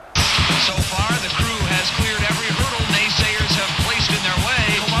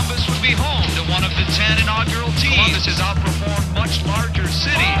business has outperformed much larger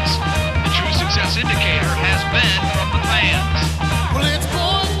cities. The true success indicator has been from the fans. Well, it's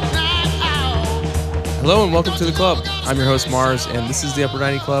going out. Hello and welcome to the club. I'm your host Mars, and this is the Upper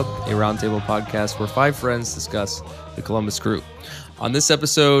 90 Club, a roundtable podcast where five friends discuss the Columbus Crew. On this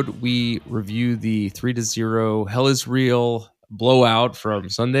episode, we review the 3-0 Hell is Real blowout from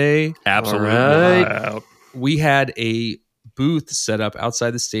Sunday. Absolutely. Right. We had a booth set up outside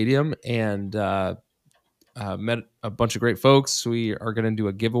the stadium and met a bunch of great folks. We are going to do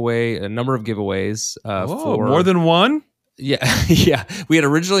a number of giveaways. For more than one? Yeah. Yeah. We had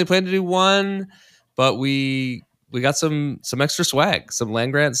originally planned to do one, but we got some extra swag, some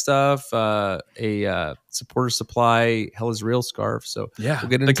land grant stuff, a supporter supply Hell is Real scarf. So yeah, we'll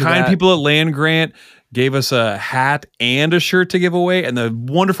get into the kind that. people at Land Grant gave us a hat and a shirt to give away, and the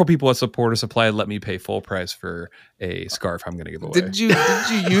wonderful people at Supporter Supply let me pay full price for a scarf I'm going to give away. Did you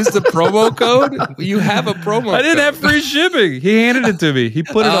use the promo code? You have a promo code. I didn't have free shipping. He handed it to me. He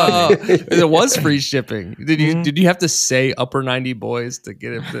put it on me. It was free shipping. Did you have to say Upper 90 Boys to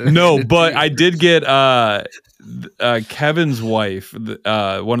get him to? No, but I did get Kevin's wife,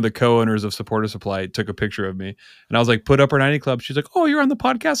 one of the co-owners of Supporter Supply, took a picture of me, and I was like, "Put Upper 90 Club." She's like, "Oh, you're on the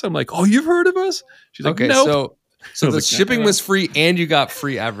podcast." I'm like, "Oh, you've heard of us?" She's like, okay, "Nope." So the shipping was free, and you got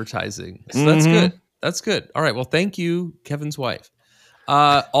free advertising. So that's good. That's good. All right. Well, thank you, Kevin's wife.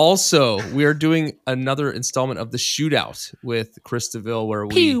 Also, we are doing another installment of the Shootout with Chris DeVille, where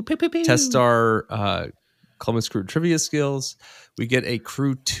we test our Columbus Crew trivia skills. We get a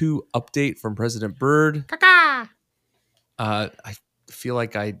Crew 2 update from President Byrd. I feel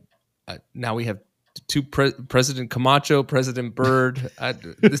like now we have two President Camacho, President Byrd.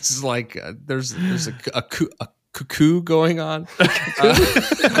 This is like there's a cuckoo going on. Not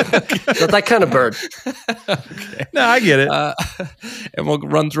that kind of bird. Okay. No, I get it. And we'll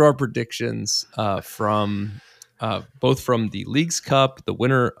run through our predictions from both from the Leagues Cup, the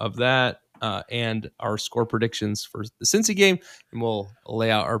winner of that, and our score predictions for the Cincy game, and we'll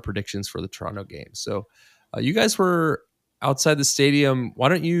lay out our predictions for the Toronto game. So you guys were outside the stadium. Why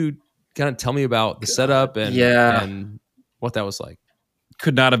don't you kind of tell me about the setup and what that was like?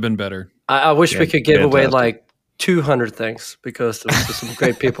 Could not have been better. I wish we could give away like 200 things because there was some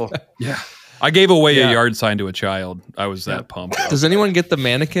great people. Yeah. I gave away a yard sign to a child. I was that pumped. Does anyone get the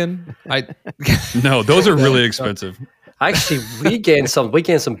mannequin? No, those are really expensive. Actually, we gained some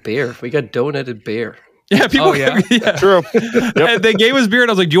beer. We got donated beer. Yeah, people. True. Yep. They gave us beer,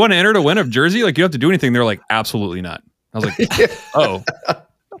 and I was like, "Do you want to enter to win a jersey? Like, you don't have to do anything." They're like, "Absolutely not." I was like, "Oh,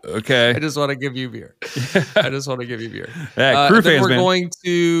 okay." I just want to give you beer. Yeah, Crew fans, we're man. going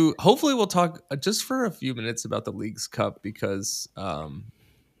to hopefully we'll talk just for a few minutes about the Leagues Cup because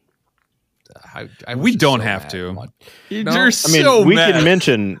we don't have to. No? We can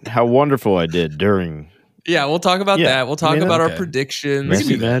mention how wonderful I did during. Yeah, we'll talk about that. We'll talk about our okay. predictions.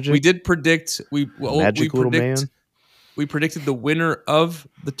 Magic. We did predict. We predicted the winner of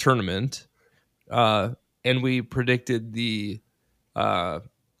the tournament, and we predicted the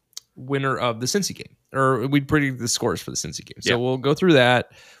winner of the Cincy game, or we predicted the scores for the Cincy game. So we'll go through that.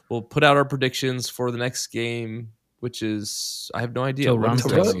 We'll put out our predictions for the next game, which is I have no idea.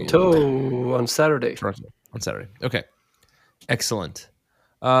 Toronto on Saturday. On Saturday. Okay, excellent.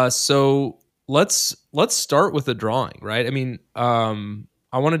 So let's start with the drawing, right? I mean, I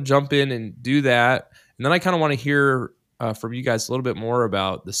want to jump in and do that, and then I kind of want to hear from you guys a little bit more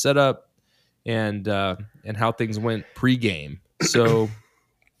about the setup and how things went pregame. So,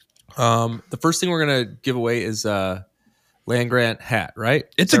 the first thing we're gonna give away is a Land Grant hat, right?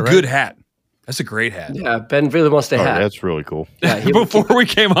 It's a good hat. That's a great hat. Yeah, Ben really wants the hat. That's really cool. Yeah, Before we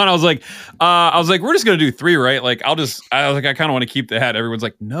came on, I was like, we're just gonna do 3, right? Like, I kind of want to keep the hat. Everyone's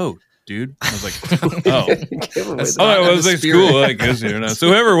like, no, dude. I was like, oh, it's cool. Like, so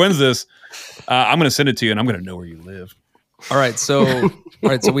whoever wins this, I'm gonna send it to you, and I'm gonna know where you live. All right, so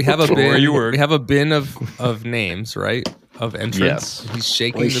we have a bin. Where you work. We have a bin of names, right? Of entrants. Yes. He's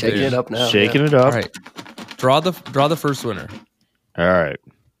shaking He's shaking it up now. Shaking it up. All right, draw the first winner. All right.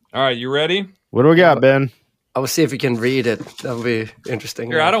 All right, you ready? What do we got, Ben? I will see if you can read it. That would be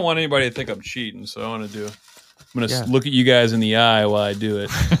interesting. Here, I don't want anybody to think I'm cheating, so I'm gonna look at you guys in the eye while I do it.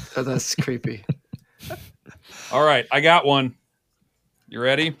 Oh, that's creepy. All right, I got one. You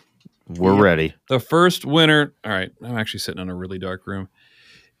ready? We're ready. The first winner. All right, I'm actually sitting in a really dark room.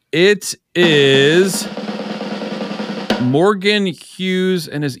 It is Morgan Hughes,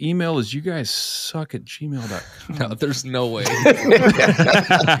 and his email is youguysuck@gmail.com. No, there's no way.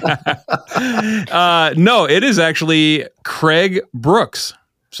 No, it is actually Craig Brooks.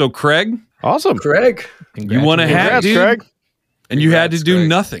 So, Craig. Awesome. Craig. You want a hat, dude? Craig. And you had to do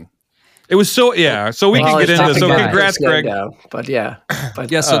nothing. It was so So we can get into. So congrats, Greg. But yeah.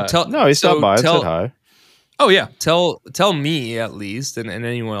 So tell. No, he stopped by. Said hi. Oh yeah. Tell me at least, and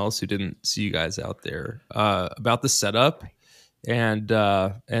anyone else who didn't see you guys out there about the setup and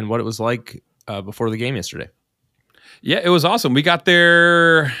what it was like before the game yesterday. Yeah, it was awesome. We got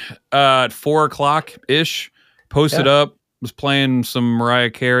there at 4:00 ish. Posted up. Was playing some Mariah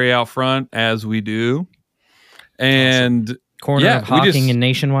Carey out front as we do, and awesome. Corner of Hocking and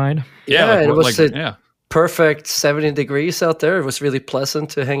Nationwide. Yeah, it was perfect 70 degrees out there. It was really pleasant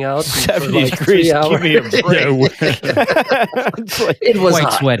to hang out. 70 degrees. Give me a break. It was quite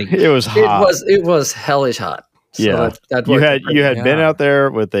hot. sweaty. It was hot. It was hellish hot. So yeah, that you had been out there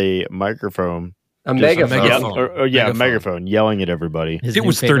with a microphone. A megaphone. A megaphone yelling at everybody. It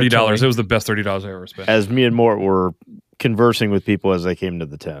was $30. It was the best $30 I ever spent. As me and Mort were conversing with people as they came to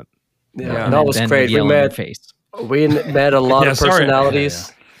the tent. Yeah, that was great. We met a lot of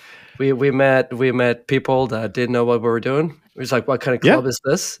personalities. We met people that didn't know what we were doing. It was like, what kind of club is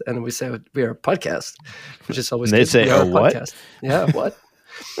this? And we said, we are a podcast, which is always good. They say, oh, what? Podcast. Yeah, what?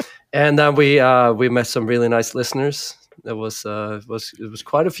 And then we met some really nice listeners. It was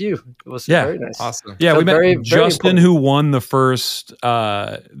quite a few. It was very nice. Awesome. Yeah, we met Justin, who won the first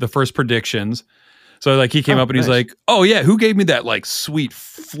predictions. So like he came up and he's like, "Oh yeah, who gave me that like sweet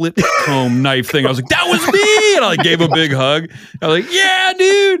flip comb knife thing?" I was like, "That was me!" And I like, gave a big hug. I was like, "Yeah,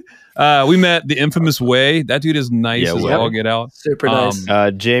 dude." We met the infamous Way. That dude is nice as all get out. Super nice.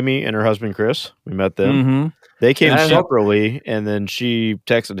 Jamie and her husband Chris. We met them. Mm-hmm. They came separately, and then she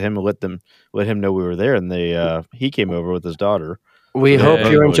texted him and let him know we were there, and he came over with his daughter. We hope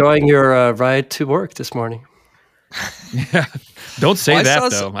you're enjoying your ride to work this morning. Yeah, don't say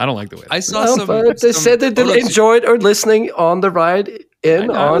that though. I don't like the way. I saw some. They said that they enjoyed or listening on the ride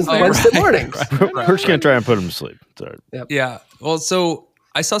on Wednesday mornings. We're just gonna try and put them to sleep. Sorry. Yep. Yeah. Well, so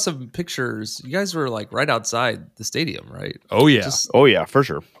I saw some pictures. You guys were like right outside the stadium, right? Oh yeah. For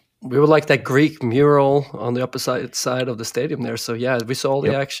sure. We were like that Greek mural on the opposite side of the stadium there. So yeah, we saw all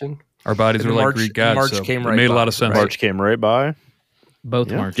the action. Our bodies were like Greek gods. March so came it made a lot of sense. March came right by.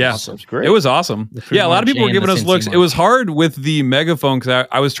 Both marches. Yeah, awesome. Great. It was awesome. Yeah, a lot of people were giving us looks. It was hard with the megaphone because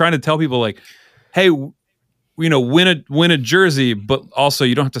I was trying to tell people like, hey, win a jersey, but also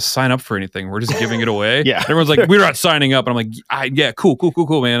you don't have to sign up for anything. We're just giving it away. Yeah. Everyone's like, we're not signing up. And I'm like, yeah, cool,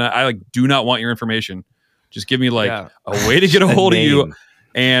 man. I like do not want your information. Just give me like a way to get a hold of you.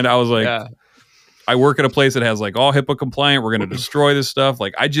 And I was like, I work at a place that has like all HIPAA compliant. We're going to destroy this stuff.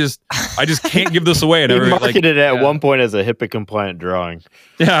 Like I just can't give this away. And he marketed it at one point as a HIPAA compliant drawing.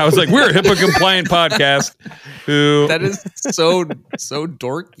 Yeah, I was like, we're a HIPAA compliant podcast. That is so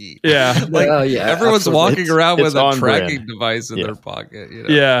dorky. Yeah, like everyone's walking around with a tracking device in their pocket. You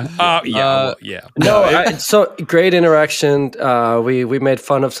know? No, so great interaction. We made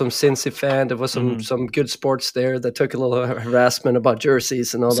fun of some Cincy fan. There was some good sports there that took a little harassment about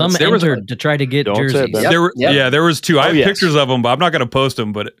jerseys and all that. Some entered to try to get jerseys. There was two. I have pictures of them, but I'm not going to post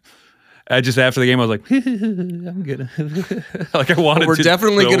them. But I just after the game, I was like, I'm gonna like I wanted. We're to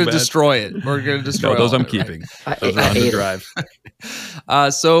definitely going to destroy it. We're going to destroy those. I'm it, keeping. Right? Those are on the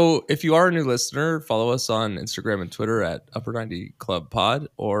drive. So if you are a new listener, follow us on Instagram and Twitter at Upper 90 Club Pod,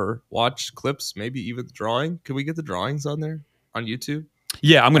 or watch clips, maybe even the drawing. Can we get the drawings on there on YouTube?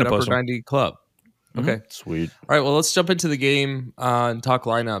 Yeah, I'm going to post Upper 90 Club. Okay, sweet. All right, well, let's jump into the game and talk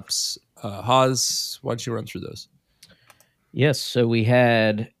lineups. Haas, why don't you run through those? Yes, so we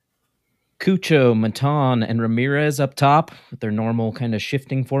had Cucho, Matan, and Ramirez up top with their normal kind of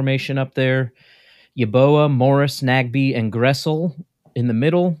shifting formation up there. Yeboah, Morris, Nagby, and Gressel in the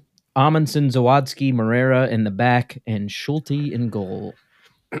middle. Amundsen, Zawadzki, Morera in the back, and Schulte in goal.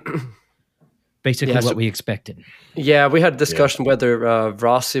 Basically what we expected. Yeah, we had a discussion whether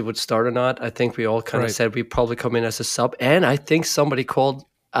Rossi would start or not. I think we all kind of said we'd probably come in as a sub. And I think somebody called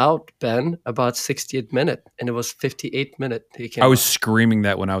out Ben about 68th minute, and it was 58th minute. I was screaming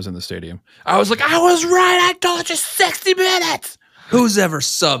that when I was in the stadium. I was like, I was right. I told you 60 minutes. Who's ever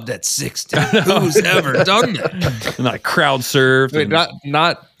subbed at 60? Who's ever done that? And I crowd served. Wait,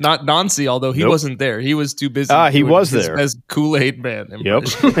 not Nancy, although he wasn't there. He was too busy. He was there as Kool-Aid Man. Yep.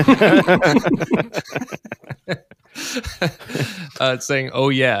 Saying "oh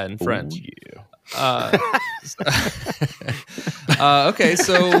yeah" in French. Oh, yeah. Okay,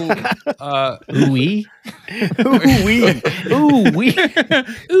 so ooh-wee? Ooh-wee. Ooh-wee.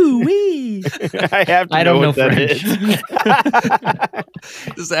 Ooh-wee. I don't know French.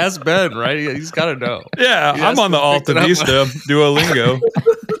 Just ask Ben, right? He's got to know. Yeah, I'm on the Altavista Duolingo.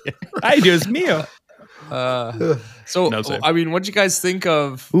 Ay, Dios mío. I mean, what do you guys think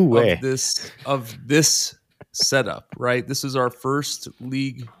of this setup? Right, this is our first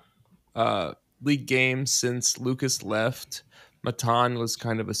league league games since Lucas left. Matan was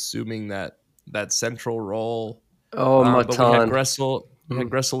kind of assuming that central role. Oh, Matan. But we had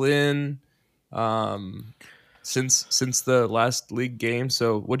Gressel. In since the last league game.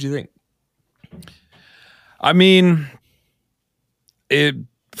 So, what do you think? I mean,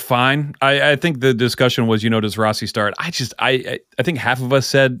 fine. I think the discussion was, does Rossi start? I think half of us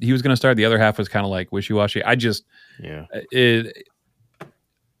said he was going to start. The other half was kind of like wishy-washy.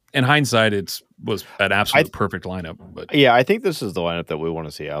 In hindsight, it was an absolute perfect lineup. But yeah, I think this is the lineup that we want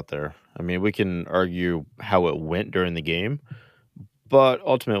to see out there. I mean, we can argue how it went during the game, but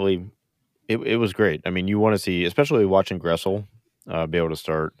ultimately, it was great. I mean, you want to see, especially watching Gressel be able to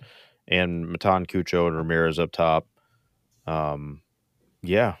start, and Matan, Cucho, and Ramirez up top.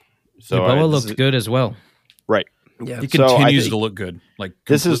 Yeah. So Yeboah looked good as well. Right. Yeah. He continues to look good. Like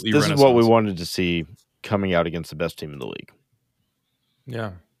this is what we wanted to see coming out against the best team in the league.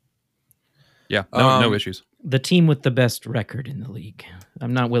 Yeah. Yeah. No issues. The team with the best record in the league.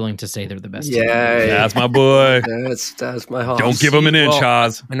 I'm not willing to say they're the best. Yeah, team. That's my boy. That's my house. Don't give him an inch,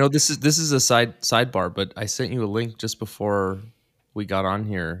 Haas. I know this is a sidebar, but I sent you a link just before we got on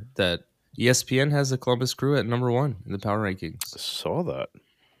here that ESPN has the Columbus Crew at number 1 in the power rankings. Saw that.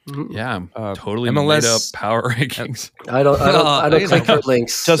 Yeah, totally MLS made up power rankings. I don't click for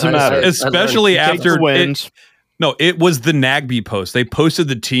links. Doesn't matter, especially after wins. It was the Nagby post. They posted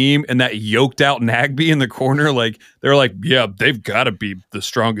the team and that yoked out Nagby in the corner. Like they're like, yeah, they've got to be the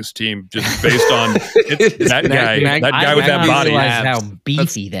strongest team just based on that guy. That guy with that body. How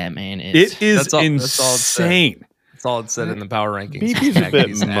beefy that man is. It is insane. That's all it said in the power rankings. Beefy's a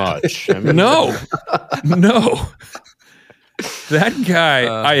bit much. I mean, no. That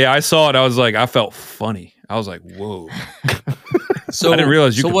guy, I saw it. I was like, I felt funny. I was like, whoa. So I didn't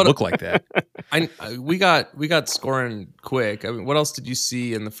realize you could look like that. We got scoring quick. I mean, what else did you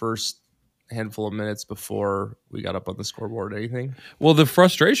see in the first handful of minutes before we got up on the scoreboard? Anything? Well, the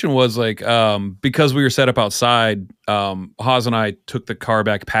frustration was like because we were set up outside. Haas and I took the car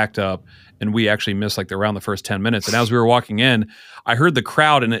back, packed up, and we actually missed like around the first 10 minutes. And as we were walking in, I heard the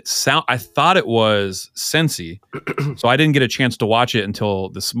crowd, and I thought it was Cincy, so I didn't get a chance to watch it until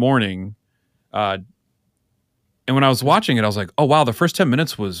this morning. And when I was watching it, I was like, "Oh wow!" The first 10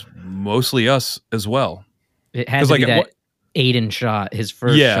 minutes was mostly us as well. It had to be that Aiden shot, his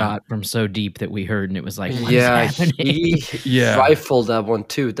first shot from so deep that we heard, and it was like, what is happening? He rifled that one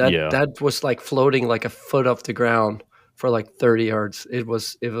too. That was like floating like a foot off the ground for like 30 yards. It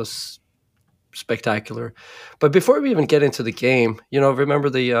was spectacular. But before we even get into the game, remember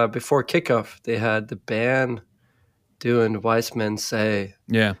the before kickoff, they had the band doing Wise Men Say.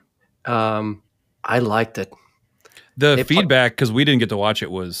 Yeah. I liked it. The feedback, because we didn't get to watch it,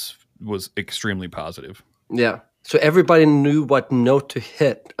 was extremely positive. Yeah. So everybody knew what note to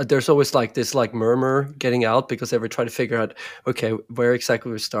hit. There's always like this like murmur getting out because they were trying to figure out, okay, where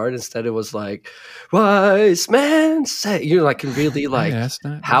exactly we start. Instead, it was like, Wise Man Say. Can really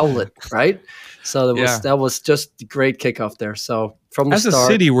howl it, right? So that was just a great kickoff there. So from the start. As a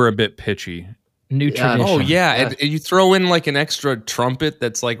city, we're a bit pitchy. New tradition. Oh yeah. And you throw in like an extra trumpet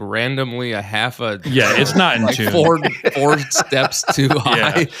that's like randomly a half a it's not in tune. Four steps too high.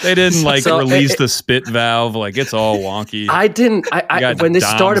 Yeah. They didn't release the spit valve. Like it's all wonky. When they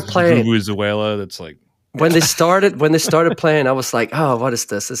started playing Venezuela, that's like when they started playing, I was like, oh, what is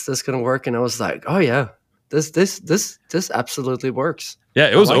this? Is this gonna work? And I was like, oh yeah, this absolutely works. Yeah,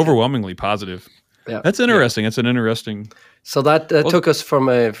 it was overwhelmingly positive. Yeah. That's interesting. It's an interesting. So that took us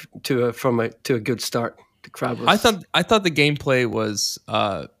to a good start. The crowd was. I thought the gameplay was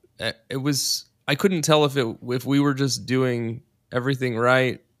it was. I couldn't tell if we were just doing everything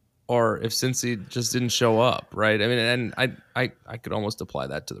right or if Cincy just didn't show up right. I mean, and I could almost apply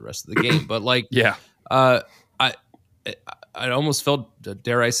that to the rest of the game, but I almost felt,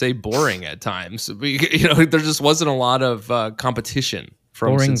 dare I say, boring at times. There just wasn't a lot of competition.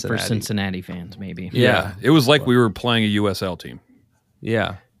 Boring for Cincinnati fans, maybe. Yeah, it was like we were playing a USL team.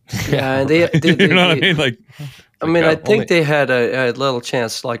 Yeah, and they you know what I mean? I think they had a little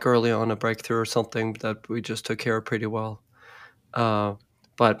chance, like early on, a breakthrough or something that we just took care of pretty well.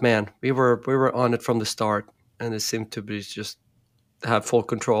 But man, we were on it from the start, and it seemed to be just have full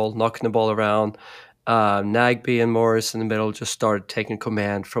control, knocking the ball around. Nagby and Morris in the middle just started taking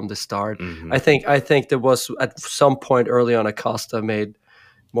command from the start. Mm-hmm. I think there was at some point early on Acosta made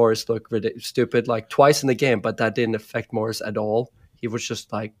Morris look stupid like twice in the game, but that didn't affect Morris at all. He was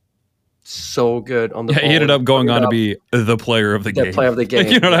just like so good on the ball. He ended up going on to be the player of the game. The player of the game.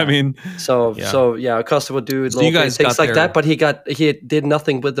 You know what I mean? So Acosta would do little things like that, but he did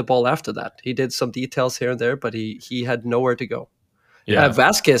nothing with the ball after that. He did some details here and there, but he had nowhere to go.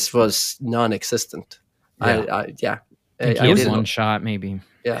 Vasquez was non-existent. He had one shot, maybe.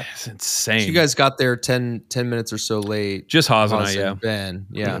 Yeah, it's insane. So you guys got there 10 minutes or so late. Just Haas and I, Ben,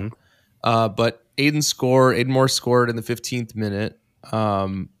 but Aiden Moore scored in the 15th minute.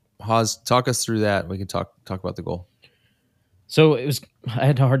 Haas, talk us through that. We can talk about the goal. So I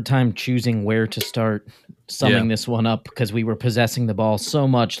had a hard time choosing where to start summing this one up because we were possessing the ball so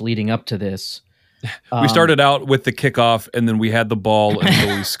much leading up to this. We started out with the kickoff, and then we had the ball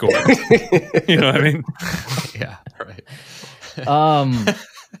until we scored. You know what I mean? Yeah, right.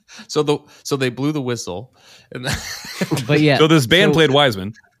 So they blew the whistle, but yeah. So this band played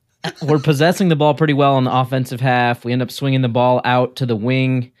Wiseman. We're possessing the ball pretty well in the offensive half. We end up swinging the ball out to the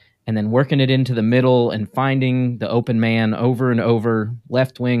wing and then working it into the middle and finding the open man over and over,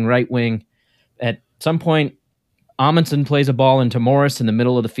 left wing, right wing. At some point, Amundsen plays a ball into Morris in the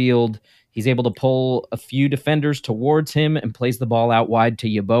middle of the field. He's able to pull a few defenders towards him and plays the ball out wide to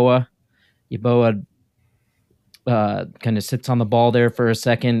Yeboah. Yeboah kind of sits on the ball there for a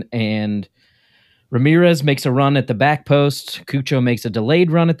second, and Ramirez makes a run at the back post. Cucho makes a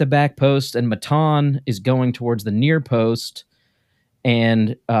delayed run at the back post, and Matan is going towards the near post,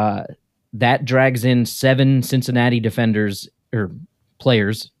 and that drags in 7 Cincinnati defenders or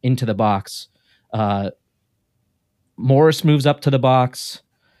players into the box. Morris moves up to the box.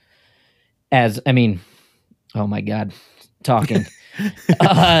 Oh my God, talking.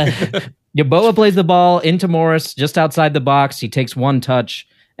 Yeboah plays the ball into Morris just outside the box. He takes one touch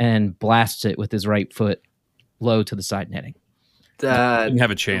and blasts it with his right foot low to the side netting. That didn't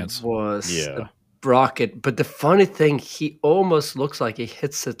have a chance. Was a rocket. But the funny thing, he almost looks like he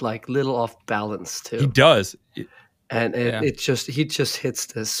hits it like little off balance too. He does. And he just hits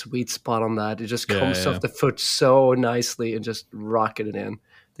the sweet spot on that. It just comes off the foot so nicely and just rocketed in.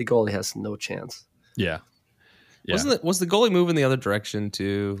 The goalie has no chance. Yeah. Was the goalie moving the other direction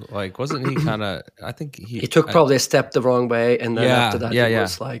too? Like, wasn't he kind of? I think he took probably a step the wrong way, and then after that, it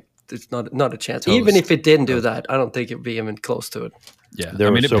was like it's not a chance. Toast. Even if it didn't do that, I don't think it'd be even close to it. Yeah,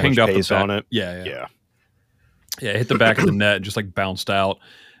 there was it so pinged much off pace the back. on it. Yeah. It hit the back of the net, and just like bounced out,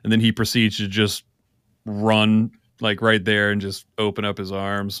 and then he proceeds to just run like right there and just open up his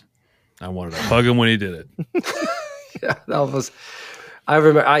arms. I wanted to hug him when he did it. Yeah, that was. I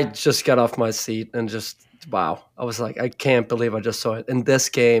remember. I just got off my seat and just. Wow. I was like, I can't believe I just saw it in this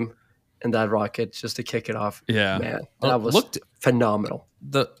game and that rocket just to kick it off. Yeah. Man, that looked phenomenal.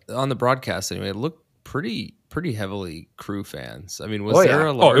 On the broadcast anyway, it looked pretty heavily Crew fans. I mean, was there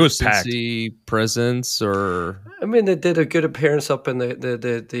a large it was packed. presence or? I mean, they did a good appearance up in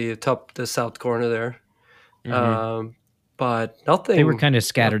the south corner there. Mm-hmm. But nothing. They were kind of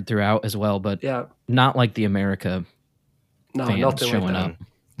scattered throughout as well, but not like the America fans showing like up.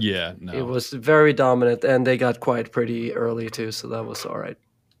 Yeah, no. It was very dominant, and they got quiet pretty early too, so that was all right.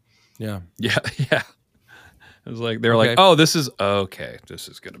 Yeah. It was like they're like, "Oh, this is going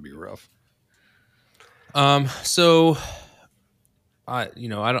to be rough." So, I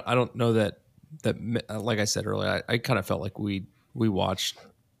don't know that like I said earlier, I kind of felt like we watched.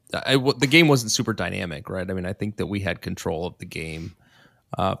 The game wasn't super dynamic, right? I mean, I think that we had control of the game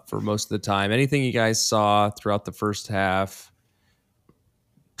for most of the time. Anything you guys saw throughout the first half?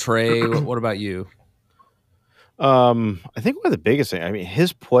 Trey, what about you? I think one of the biggest things, I mean,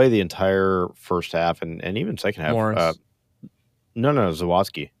 his play the entire first half and even second half. Morris. No,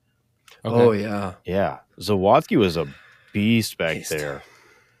 Zawadzki. Okay. Oh, yeah. Yeah. Zawadzki was a beast back there.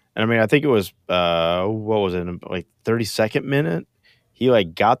 And I mean, I think it was, what was it, like 32nd minute? He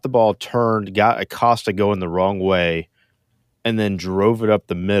like got the ball turned, got Acosta going the wrong way, and then drove it up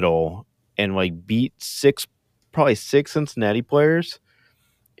the middle and like beat probably six Cincinnati players.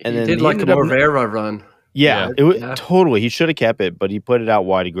 And he then did like a Morvera run. Yeah, it was totally. He should have kept it, but he put it out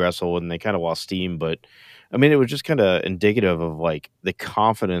wide to Gressel, and they kind of lost steam. But I mean, it was just kind of indicative of like the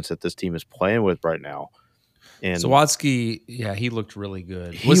confidence that this team is playing with right now. And Zawadzki, he looked really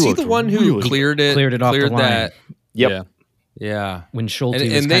good. Was he the one who cleared it off the line? Yep. Yeah. When Schulte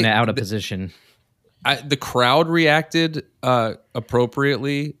was kind of out of position. The crowd reacted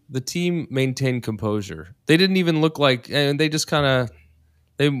appropriately. The team maintained composure. They didn't even look like, and they just kind of.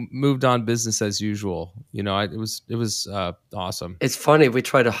 They moved on business as usual. You know, it was awesome. It's funny. We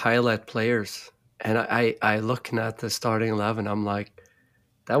try to highlight players, and I looking at the starting 11, I'm like,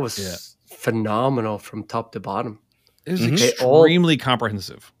 that was phenomenal from top to bottom. It was extremely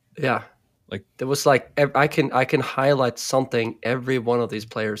comprehensive. Yeah, like there was like I can highlight something every one of these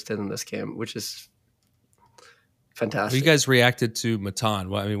players did in this game, which is fantastic. You guys reacted to Matan.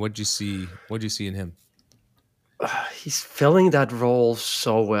 Well, I mean, what'd you see in him? He's filling that role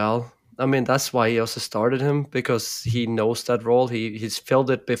so well. I mean, that's why he also started him, because he knows that role. He's filled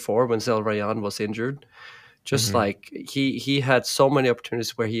it before when Zelrayan was injured. Just like he had so many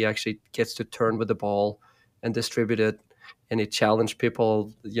opportunities where he actually gets to turn with the ball and distribute it, and he challenged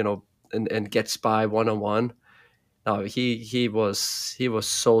people, and gets by one-on-one. No, he was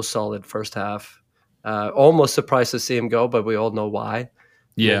so solid first half. Almost surprised to see him go, but we all know why.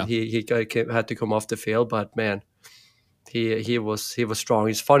 Yeah, I mean, he had to come off the field, but man, he was strong.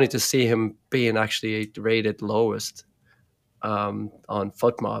 It's funny to see him being actually rated lowest on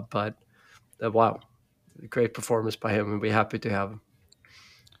FootMob, but wow, great performance by him, and we're happy to have him.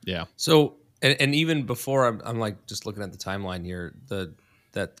 Yeah. So and even before, I'm like just looking at the timeline here.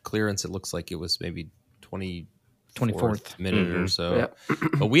 That clearance, it looks like it was maybe 24th minute or so. Yeah.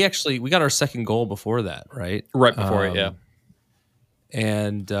 But we got our second goal before that, right? Right before it, yeah.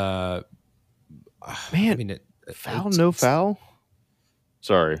 And man, I mean, no foul.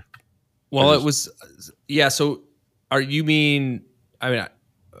 Sorry. Well, it was, yeah. So, you mean? I mean,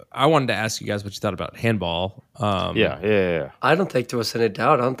 I wanted to ask you guys what you thought about handball. Yeah. I don't think there was any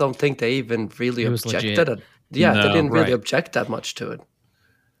doubt. I don't think they even really objected it. Yeah, No, they didn't really object that much to it.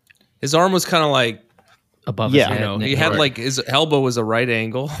 His arm was kind of like above his head. He had like his elbow was a right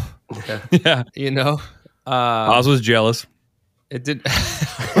angle. Yeah. Oz was jealous. It did.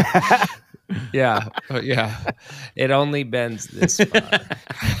 Yeah. It only bends this far.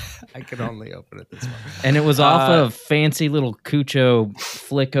 I can only open it this far. And it was off of fancy little Cucho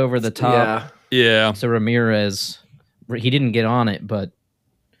flick over the top. Yeah. So Ramirez, he didn't get on it, but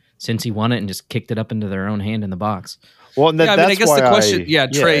since he won it and just kicked it up into their own hand in the box. Well, and I guess the question,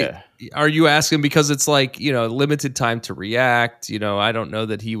 Trey, are you asking because it's like, limited time to react? I don't know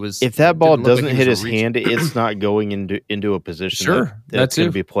that he was. If that ball doesn't hit his hand, it's not going into a position that's going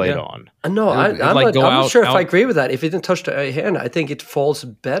to be played on. No, I'm not sure if I agree with that. If he didn't touch the hand, I think it falls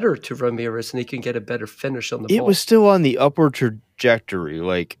better to Ramirez and he can get a better finish on the ball. It was still on the upward trajectory.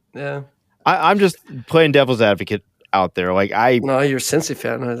 Yeah. I'm just playing devil's advocate out there. No, you're a Cincy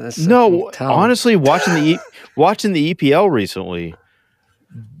fan. Honestly, watching the EPL recently,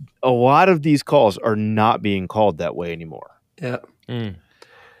 a lot of these calls are not being called that way anymore. Yeah.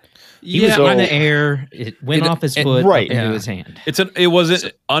 He was in the air. It went off his foot up into his hand. It was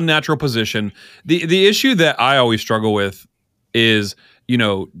an unnatural position. The issue that I always struggle with is,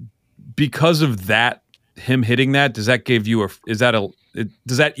 because of that, him hitting that, does that give you does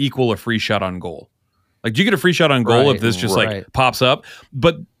that equal a free shot on goal? Like, do you get a free shot on goal if this just pops up?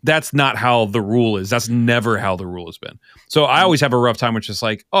 But that's not how the rule is. That's never how the rule has been. So I always have a rough time with just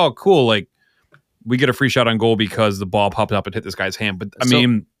like, oh, cool. Like, we get a free shot on goal because the ball popped up and hit this guy's hand. But I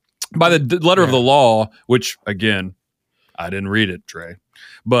mean, by the letter of the law, which again, I didn't read it, Trey.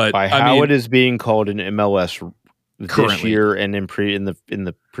 But by how it is being called in MLS this year and in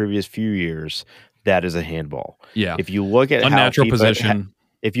the previous few years, that is a handball. Yeah. If you look at unnatural position.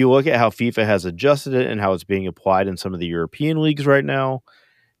 If you look at how FIFA has adjusted it and how it's being applied in some of the European leagues right now,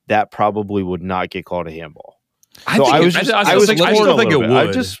 that probably would not get called a handball. I still think it would.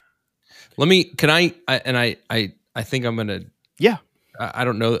 I think I'm gonna. Yeah. I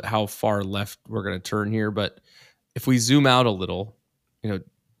don't know how far left we're gonna turn here, but if we zoom out a little,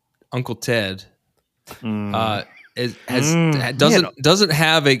 Uncle Ted doesn't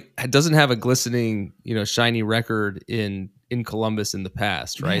have a glistening, shiny record in Columbus in the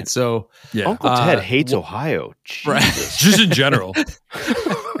past, right? Man. So Uncle Ted hates Ohio, right? Just in general.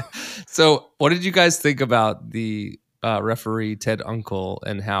 So, what did you guys think about the referee Ted Uncle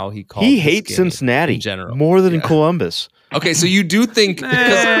and how he called? He hates Cincinnati in general more than Columbus. Okay, so you do think?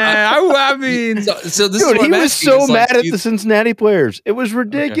 I mean, so this dude, is what he was so mad at the Cincinnati players. It was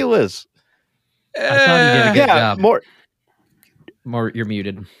ridiculous. Okay. I thought he did a good job. More, you're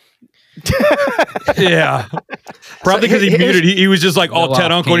muted. Yeah, probably because he muted. He was just like all Ted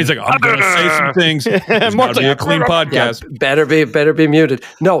Uncle, and he's like, "I'm going to say some things." It's going to be a clean podcast. Yeah, better be muted.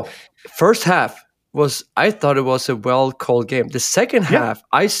 No, first half I thought it was a well called game. The second half,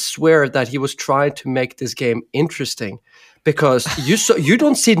 I swear that he was trying to make this game interesting, because you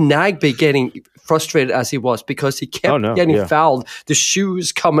don't see Nagby getting frustrated as he was, because he kept getting fouled. The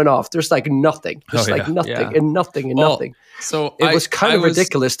shoes coming off. There's like nothing. There's nothing and nothing and nothing. So it was kind of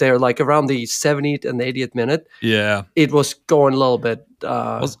ridiculous there. Like around the 70th and 80th minute. Yeah, it was going a little bit.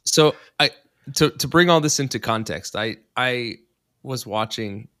 So to bring all this into context, I was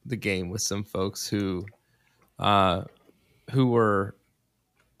watching the game with some folks who were,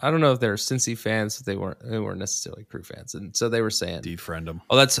 I don't know if they're Cincy fans, but they weren't necessarily Crew fans, and so they were saying, defriend them.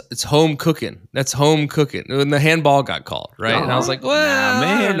 Oh, it's home cooking. That's home cooking. When the handball got called, right? And I was like, well,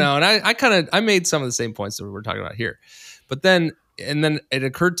 man, I don't know. And I made some of the same points that we were talking about here, but then it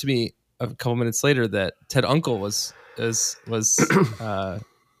occurred to me, a couple minutes later that Ted Uncle was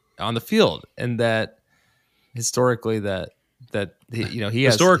on the field, and that historically he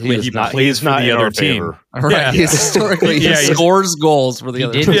plays for the other team. Right. Yeah. Historically, he scores goals for the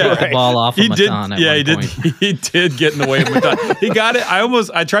other team. He did get the ball off of Matan he did get in the way of Matan. He got it.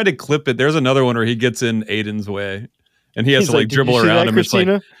 I tried to clip it. There's another one where he gets in Aiden's way, and he has to dribble around him. It's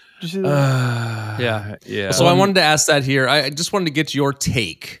like, yeah. So I wanted to ask that here. I just wanted to get your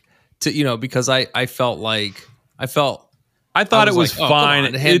take because I thought it was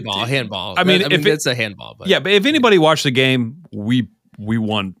fine. Handball. I mean, if it's a handball, but but if anybody watched the game, we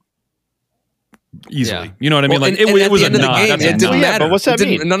won easily. Yeah. You know what I mean? It was a nod. It didn't matter. But what's that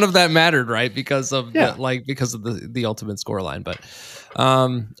mean? None of that mattered, right? Because of the ultimate scoreline. But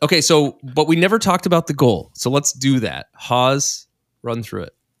okay, so but we never talked about the goal. So let's do that. Haas, run through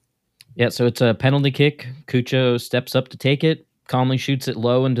it. Yeah, so it's a penalty kick. Cucho steps up to take it, calmly shoots it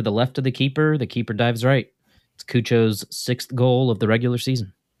low into the left of the keeper. The keeper dives right. It's Cucho's 6th goal of the regular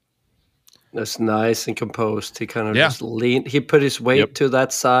season. That's nice and composed. He kind of just leaned. He put his weight to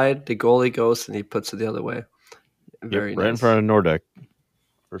that side. The goalie goes and he puts it the other way. Very nice. Right in front of Nordic,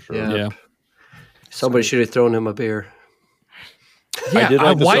 for sure. Yeah. Somebody should have thrown him a beer. I did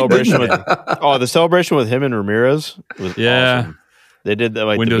like the celebration the celebration with him and Ramirez was awesome. They did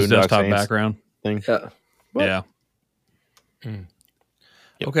that Windows the desktop background thing. Yeah.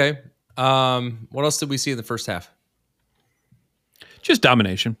 Okay. What else did we see in the first half? Just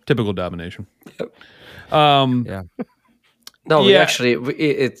domination, typical domination. Yep. We actually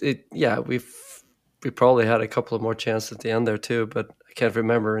we probably had a couple of more chances at the end there too, but I can't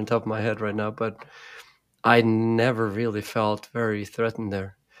remember on top of my head right now. But I never really felt very threatened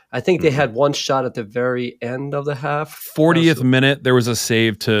there. I think they had one shot at the very end of the half. 40th minute, there was a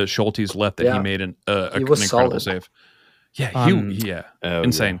save to Schulte's left that he made an incredible solid. save. Yeah,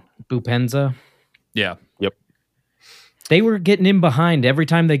 insane. Bupenza. Yeah. Yep. They were getting in behind. Every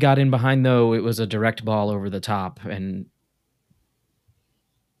time they got in behind, though, it was a direct ball over the top. And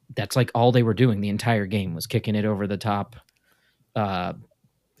that's all they were doing the entire game was kicking it over the top. And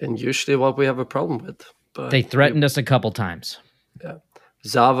usually what we have a problem with. But they threatened us a couple times. Yeah.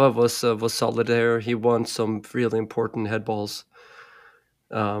 Zava was solid there. He won some really important head balls.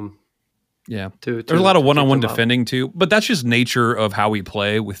 There's a lot of one-on-one defending too, but that's just nature of how we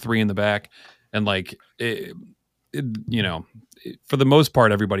play with 3 in the back. And for the most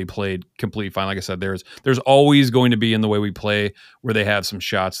part, everybody played completely fine. Like I said, there's always going to be in the way we play where they have some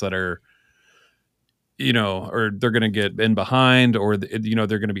shots that are, or they're going to get in behind, or they're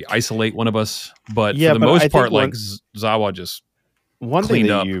going to be isolate one of us. But for the most part, Zawa just cleaned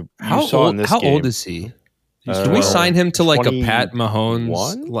up. You saw in this game. How old is he? Can we sign him to a Pat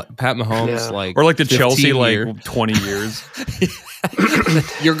Mahomes? Pat Mahomes, or the Chelsea 20 years.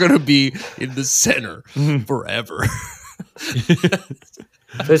 You're gonna be in the center forever. It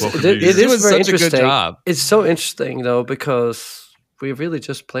is very interesting. A good job. It's so interesting though because we really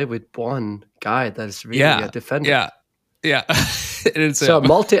just play with one guy that is really a defender. Yeah. So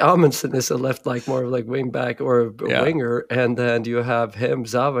Malte Amundsen is a left, more of wing back or a winger, and then you have him.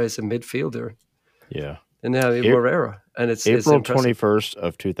 Zava is a midfielder. Yeah. And now Morera, and it's April 21st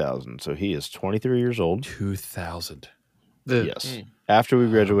of 2000. So he is 23 years old. 2000. Yes. After we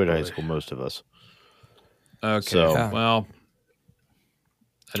graduated high school, most of us. Okay. So, well,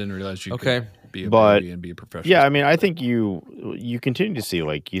 I didn't realize you could be a baby and be a professional. Yeah, I mean, I think you continue to see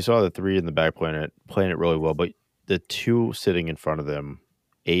you saw the 3 in the back playing it really well, but the 2 sitting in front of them,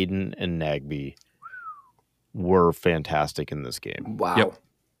 Aiden and Nagby, were fantastic in this game. Wow. Yep.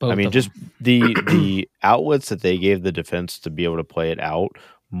 I mean, just the outlets that they gave the defense to be able to play it out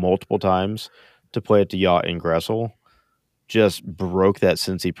multiple times, to play it to Yacht and Gressel, just broke that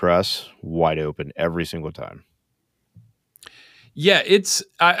Cincy press wide open every single time. Yeah,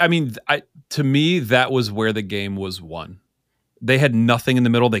 to me, that was where the game was won. They had nothing in the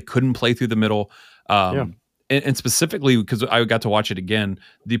middle. They couldn't play through the middle. And specifically, because I got to watch it again,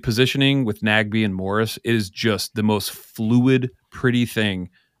 the positioning with Nagby and Morris is just the most fluid, pretty thing.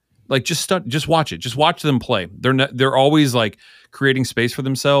 Just watch it. Just watch them play. They're always creating space for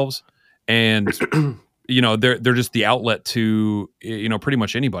themselves, and they're just the outlet to pretty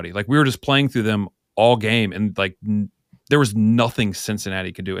much anybody. We were just playing through them all game, and there was nothing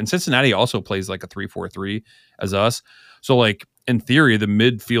Cincinnati could do. And Cincinnati also plays a 3-4-3 as us. So in theory, the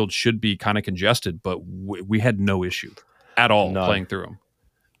midfield should be kind of congested, but we had no issue at all playing through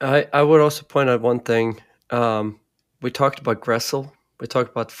them. I would also point out one thing. We talked about Gressel. We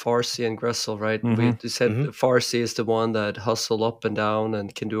talked about Farsi and Gressel, right? Mm-hmm. We said Farsi is the one that hustle up and down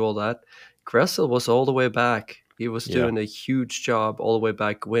and can do all that. Gressel was all the way back. He was doing a huge job all the way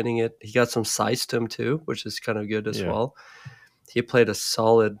back, winning it. He got some size to him too, which is kind of good as well. He played a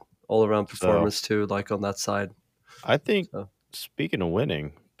solid all-around performance too, like on that side. I think, speaking of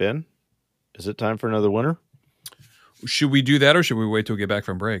winning, Ben, is it time for another winner? Should we do that, or should we wait till we get back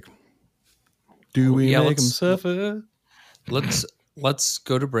from break? Do we make them suffer? Let's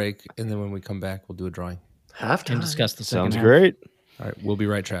go to break, and then when we come back, we'll do a drawing. Halftime. And discuss the second Sounds half. great. All right, we'll be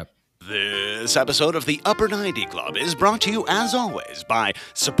right, Trap. This episode of the Upper 90 Club is brought to you, as always, by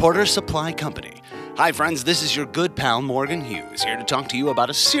Supporter Supply Company. Hi, friends, this is your good pal Morgan Hughes, here to talk to you about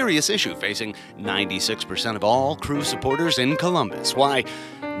a serious issue facing 96% of all crew supporters in Columbus. Why,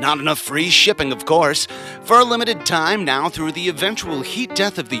 not enough free shipping, of course. For a limited time now, through the eventual heat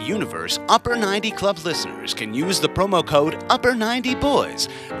death of the universe, Upper 90 Club listeners can use the promo code Upper90Boys.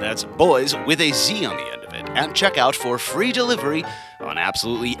 That's boys with a Z on the end of it, at checkout for free delivery on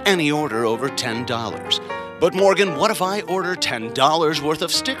absolutely any order over $10. But Morgan, what if I order $10 worth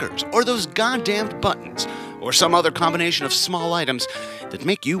of stickers, or those goddamned buttons, or some other combination of small items that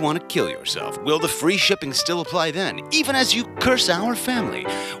make you want to kill yourself? Will the free shipping still apply then, even as you curse our family,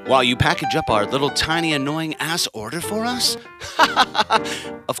 while you package up our little tiny annoying ass order for us?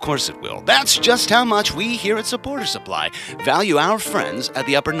 Of course it will. That's just how much we here at Supporter Supply value our friends at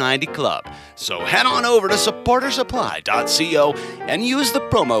the Upper 90 Club. So head on over to supportersupply.co and use the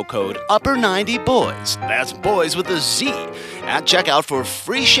promo code Upper90Boys. That's boys with a Z at checkout for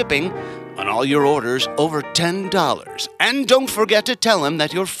free shipping on all your orders over $10. And don't forget to tell them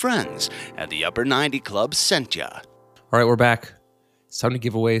that your friends at the Upper 90 Club sent ya. All right, we're back. It's time to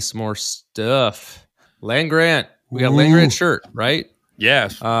give away some more stuff. Land Grant. We got Land Grant shirt, right?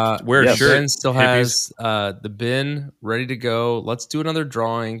 Yes. Wear a shirt. Ben still has the bin ready to go. Let's do another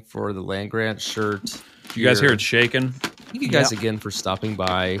drawing for the Land Grant shirt. You guys hear it shaking? Thank you guys again for stopping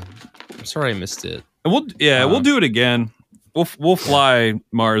by. I'm sorry I missed it. And we'll do it again. We'll fly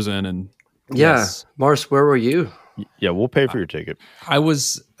Mars in and Mars, where were you? Yeah, we'll pay for your ticket. I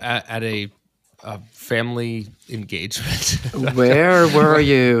was at a family engagement. Where were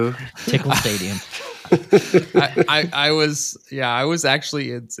you? Tickle Stadium. I was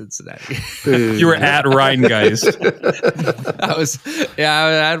actually in Cincinnati. You were at Rheingeist.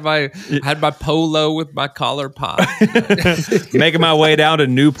 I had my polo with my collar pop. Making my way down to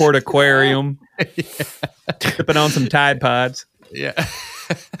Newport Aquarium. Sipping on some Tide Pods. Yeah.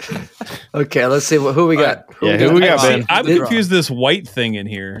 Okay, let's see who we got. Who we got, Ben? I'm confused. This white thing in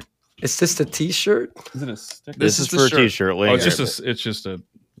here. Is this the T-shirt? Is it a sticker? This is for a T-shirt.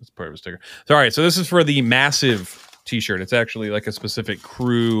 It's part of a sticker. So, all right. So this is for the massive T-shirt. It's actually like a specific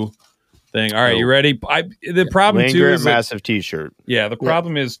crew thing. All right, you ready? The problem too is massive T-shirt. Yeah, the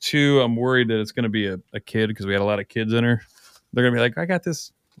problem is too. I'm worried that it's going to be a kid because we had a lot of kids in her. They're going to be like, I got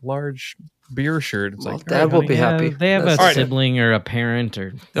this large beer shirt. It's like Dad will be happy. They have a sibling or a parent,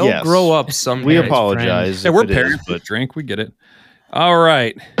 or they'll grow up someday. We apologize. Yeah, we're parents, but drink. We get it. All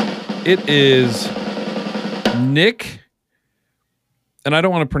right, it is Nick, and I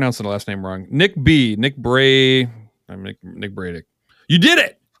don't want to pronounce the last name wrong. Nick Bradick. You did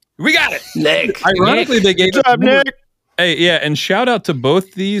it. We got it. Nick. Ironically, they gave Good job, Nick. Hey, yeah, and shout out to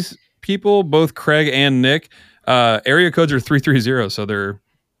both these people, both Craig and Nick. Area codes are 330, so they're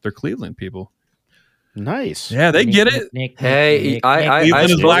Cleveland people. Nice. Yeah, they get it. I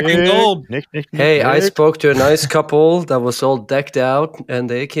spoke, black and gold. I spoke to a nice couple that was all decked out, and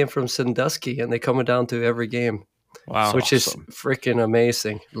they came from Sandusky, and they coming down to every game. Wow, which is freaking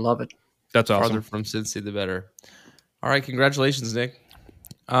amazing. Love it. That's awesome. Farther from Cincy, the better. All right, congratulations, Nick.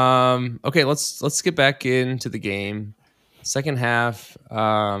 Okay, let's get back into the game. Second half,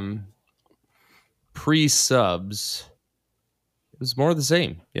 pre-subs, it was more of the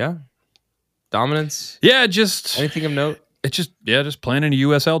same. Yeah. Dominance? Yeah, just anything of note? It's just playing in a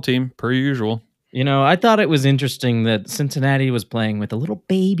USL team per usual. You know, I thought it was interesting that Cincinnati was playing with a little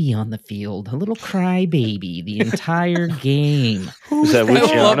baby on the field, a little cry baby the entire game. Is that I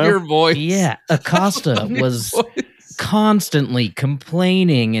love your voice. Yeah, Acosta was constantly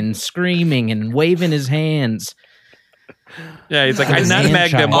complaining and screaming and waving his hands. Yeah, he's like, I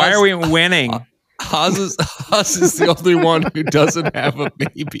nutmegged him. Why are we winning? Haas is the only one who doesn't have a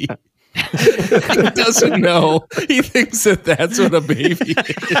baby. He doesn't know. He thinks that's what a baby is.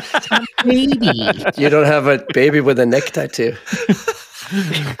 Baby. You don't have a baby with a neck tattoo.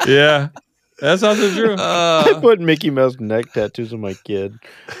 Yeah, that's also true. I put Mickey Mouse neck tattoos on my kid.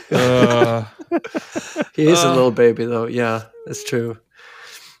 He is a little baby, though. Yeah, that's true.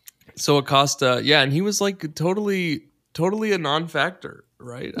 So Acosta, and he was like totally a non-factor,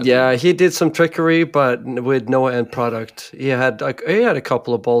 right? He did some trickery, but with no end product. He had a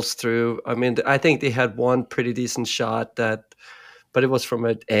couple of balls through. I mean, I think they had one pretty decent shot but it was from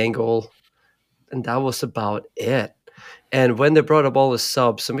an angle, and that was about it. And when they brought up all the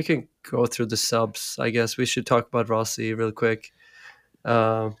subs, and we can go through the subs, I guess we should talk about Rossi real quick.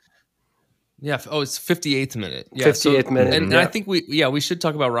 It's 58th minute. 58th minute. And I think we should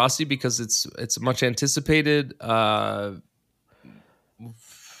talk about Rossi because it's much anticipated.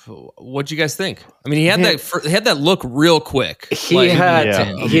 What'd you guys think? I mean, he had that look real quick. He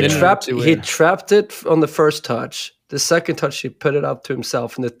trapped it on the first touch. The second touch, he put it up to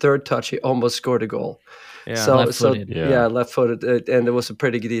himself, and the third touch, he almost scored a goal. Yeah, left-footed. Left-footed, and it was a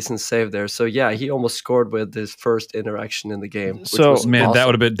pretty decent save there. So he almost scored with his first interaction in the game. So man,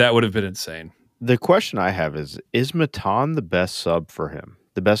 awesome. that would have been insane. The question I have is Matan the best sub for him?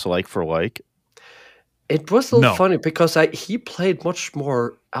 The best like for like? It was a little funny because he played much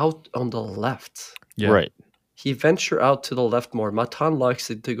more out on the left. Yeah. Right. He ventured out to the left more. Matan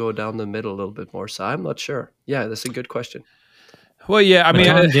likes it to go down the middle a little bit more, so I'm not sure. Yeah, that's a good question. Well, yeah, I mean,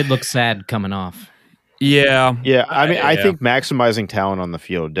 Matan did look sad coming off. Yeah. Yeah, I mean, I think maximizing talent on the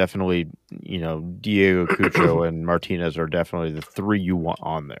field, definitely, Diego, Cucho, and Martinez are definitely the three you want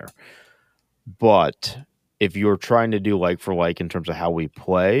on there. But if you're trying to do like for like in terms of how we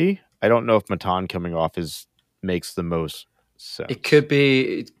play, I don't know if Matan coming off makes the most sense. It could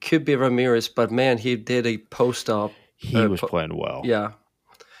be Ramirez, but man, he did a post up. He was playing well. Yeah,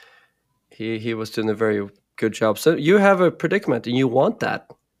 he was doing a very good job. So you have a predicament, and you want that.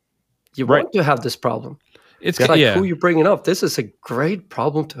 You want to have this problem. It's like who you bringing up. This is a great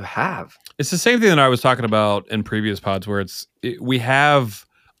problem to have. It's the same thing that I was talking about in previous pods, where we have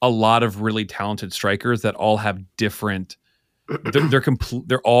a lot of really talented strikers that all have different.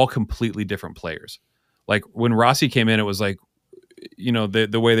 They're all completely different players. Like when Rossi came in, it was like,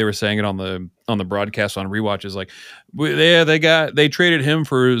 the way they were saying it on the broadcast on rewatch is like, they traded him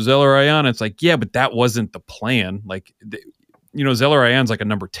for Zelarayan. It's like, yeah, but that wasn't the plan. Like, Zelarayan's like a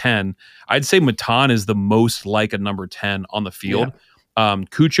number 10. I'd say Matan is the most like a number 10 on the field. Yeah.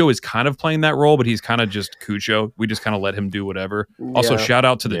 Cucho is kind of playing that role, but he's kind of just Cucho. We just kind of let him do whatever. Yeah. Also, shout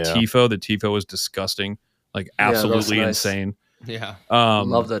out to the Tifo. The Tifo was disgusting. Like absolutely insane. Yeah.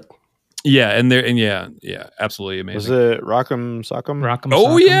 Loved it. Yeah, and absolutely amazing. Was it Rock'em Sock'em?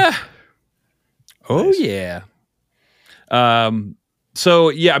 Oh yeah. Oh nice. Yeah. So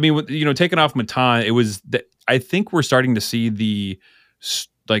yeah, I mean, taking off Matan, it was I think we're starting to see the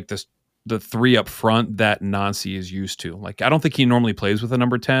three up front that Nancy is used to. Like, I don't think he normally plays with a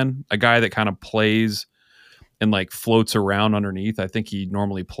number 10, a guy that kind of plays and like floats around underneath. I think he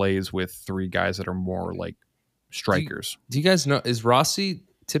normally plays with three guys that are more like strikers. Do you guys know, is Rossi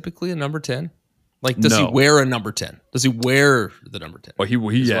typically a number 10? Like, does he wear a number 10? Does he wear the number 10? Well,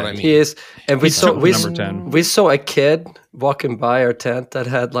 what I mean. He is. And we number 10. We saw a kid walking by our tent that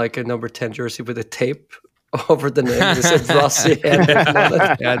had like a number 10 jersey with a tape over the name. It said Rossi.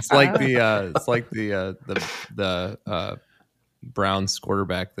 Yeah, it's like the Browns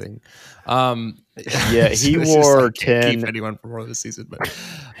quarterback thing. He wore 10. Keep anyone for more of the season, but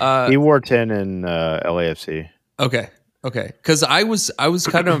he wore 10 in LAFC. Okay, because I was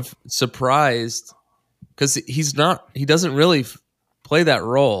kind of surprised because he doesn't really play that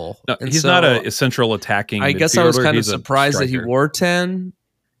role. No, he's not a central attacking. I guess I was kind of surprised that he wore 10.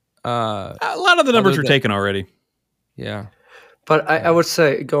 A lot of the numbers were taken already. Yeah. But I would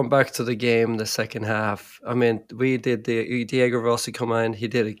say, going back to the game, the second half, I mean, we did Diego Rossi come in. He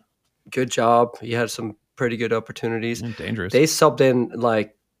did a good job. He had some pretty good opportunities. Dangerous. They subbed in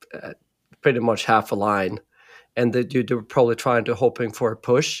like pretty much half a line. And they were probably hoping for a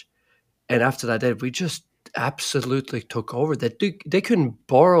push. And after that, we just absolutely took over. They couldn't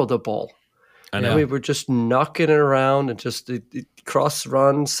borrow the ball. I know. We were just knocking it around and just cross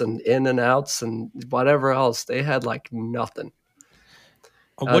runs and in and outs and whatever else. They had like nothing.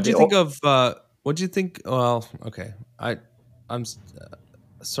 What do you think of? What do you think? Well, okay. I'm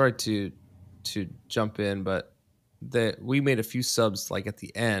sorry to jump in, but we made a few subs like at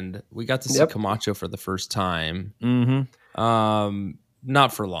the end. We got to see Camacho for the first time. Mm-hmm.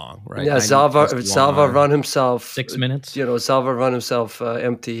 Not for long, right? Yeah, Zalva run himself 6 minutes. Zalva run himself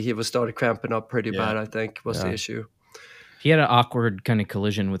empty. He started cramping up pretty bad, I think, was the issue. He had an awkward kind of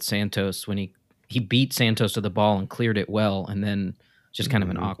collision with Santos when he beat Santos to the ball and cleared it well, and then just kind of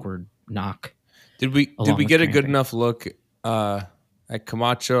an awkward knock. Did we get a good enough look at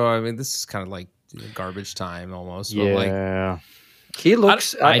Camacho? I mean, this is kind of like garbage time almost. Yeah. But like, he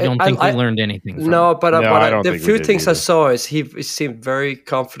looks. I don't think we learned anything from no, it. But the few things either. I saw is he seemed very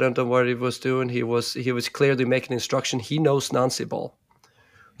confident on what he was doing. He was clearly making instruction. He knows Nancy ball.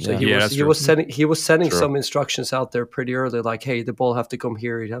 So he was sending some instructions out there pretty early, like, hey, the ball have to come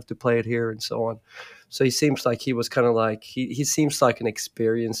here, you have to play it here, and so on. So he seems like he was kind of like he seems like an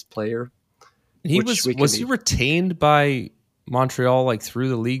experienced player. Was he retained by Montreal like through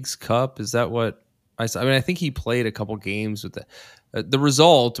the League's Cup? Is that what I mean? I think he played a couple games with the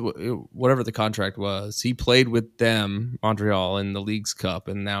result, whatever the contract was. He played with them, Montreal, in the League's Cup,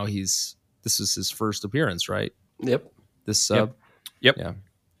 and now this is his first appearance, right? Yep. This sub. Yep. Yeah.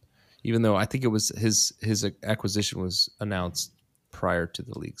 Even though I think it was his acquisition was announced prior to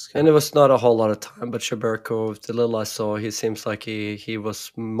the League's Cup. And it was not a whole lot of time, but Cheberko, the little I saw, he seems like he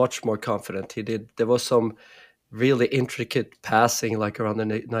was much more confident. There was some really intricate passing, like around the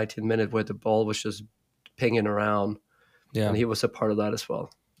 19th minute, where the ball was just pinging around. Yeah. And he was a part of that as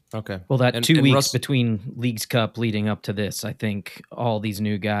well. Okay. Well, that 2 weeks between League's Cup leading up to this, I think all these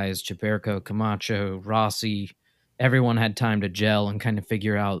new guys, Cheberko, Camacho, Rossi, everyone had time to gel and kind of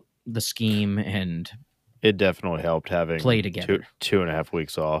figure out the scheme, and it definitely helped having play together. 2.5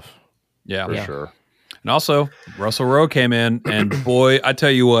 weeks off. Yeah, for sure. And also, Russell Rowe came in, and boy, I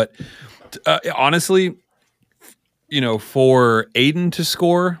tell you what, honestly, for Aiden to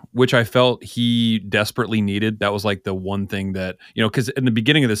score, which I felt he desperately needed, that was like the one thing that, because in the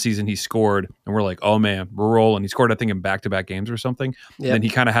beginning of the season he scored, and we're like, oh man, we're rolling. He scored, I think, in back-to-back games or something. Yep. Then he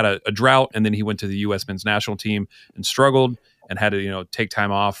kind of had a drought, and then he went to the U.S. men's national team and struggled and had to, take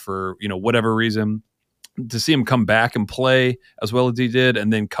time off for, whatever reason. To see him come back and play as well as he did,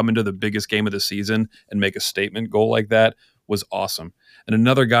 and then come into the biggest game of the season and make a statement goal like that was awesome. And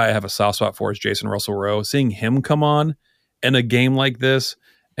another guy I have a soft spot for is Jason Russell Rowe. Seeing him come on in a game like this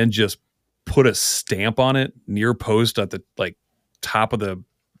and just put a stamp on it near post at the top of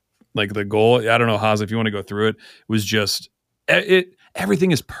the goal. I don't know, Haas, if you want to go through it. It was just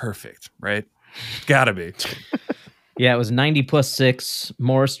everything is perfect, right? Gotta be. Yeah, it was 90+6.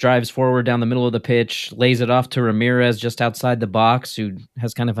 Morris drives forward down the middle of the pitch, lays it off to Ramirez just outside the box, who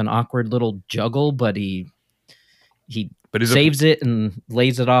has kind of an awkward little juggle, but he saves it and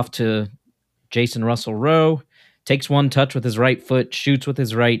lays it off to Jason Russell Rowe, takes one touch with his right foot, shoots with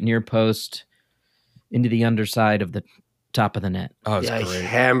his right near post into the underside of the top of the net. Oh, yeah, great. He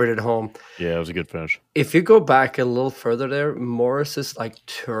hammered it home. Yeah, it was a good finish. If you go back a little further there, Morris's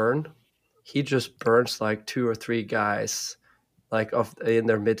turn, he just burns 2 or 3 guys in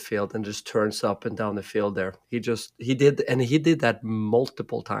their midfield and just turns up and down the field there. He did that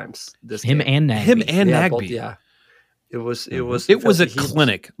multiple times. Him and Nagby. Yeah. It was a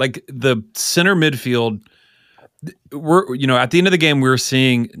clinic. Like the center midfield, we're at the end of the game we were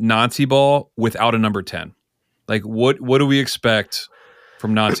seeing Nancy ball without a number 10. Like what do we expect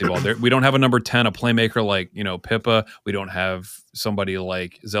from Nancy ball? We don't have a number 10, a playmaker like Pippa. We don't have somebody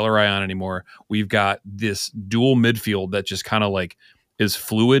like Zelarayan anymore. We've got this dual midfield that just kind of is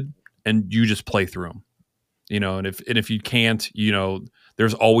fluid, and you just play through them. And if you can't,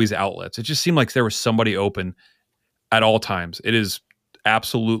 there's always outlets. It just seemed like there was somebody open at all times. It is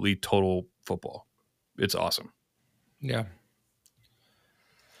absolutely total football. It's awesome. Yeah.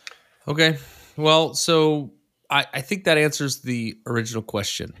 Okay. Well, so I think that answers the original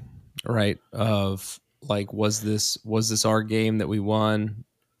question, right? Of was this our game that we won,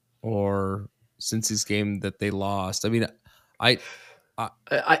 or Cincy's game that they lost? I mean, I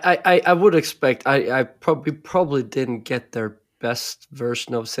would expect I probably didn't get their best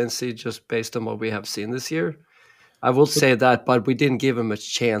version of Cincy just based on what we have seen this year. I will say that, but we didn't give him a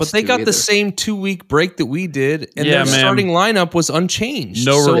chance. But they got the same 2-week break that we did, and their starting lineup was unchanged.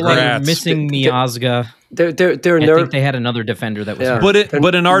 No regrets. Missing Miazga. I think they had another defender that was hurt.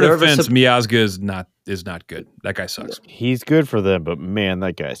 But in our defense, Miazga is not good. That guy sucks. He's good for them, but man,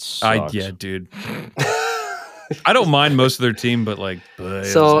 that guy sucks. Dude. I don't mind most of their team, but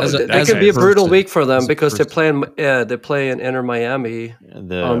that could be a brutal week for them because they play in Inter Miami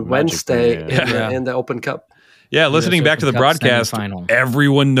on Wednesday in the Open Cup. Yeah, listening back to the broadcast,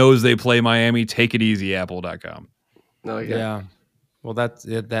 everyone knows they play Miami. Take it easy, Apple.com. Oh, yeah. Well, that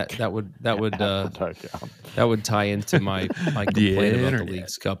would tie into my complaint about the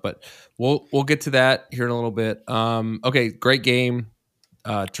League's Cup, but we'll get to that here in a little bit. Okay, great game.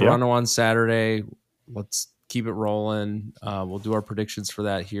 Toronto on Saturday. Let's keep it rolling. We'll do our predictions for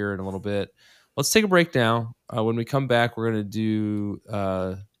that here in a little bit. Let's take a break now. When we come back, we're going to do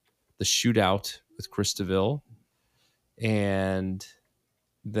the shootout with Chris DeVille. And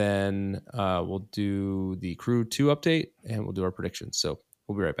then we'll do the Crew 2 update, and we'll do our predictions. So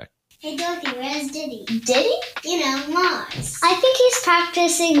we'll be right back. Hey, Dorothy, where's Diddy? Diddy? Mars. I think he's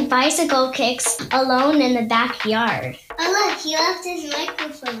practicing bicycle kicks alone in the backyard. Oh, look, he left his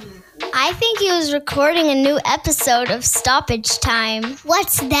microphone. I think he was recording a new episode of Stoppage Time.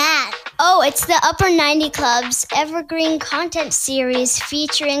 What's that? Oh, it's the Upper 90 Club's evergreen content series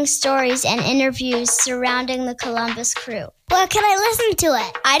featuring stories and interviews surrounding the Columbus Crew. Where can I listen to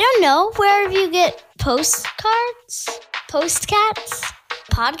it? I don't know. Wherever you get postcards? Postcats?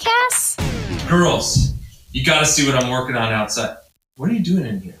 Podcasts? Girls, you got to see what I'm working on outside. What are you doing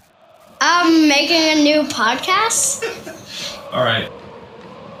in here? I'm making a new podcast. All right.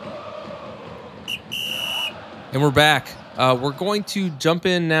 And we're back. We're going to jump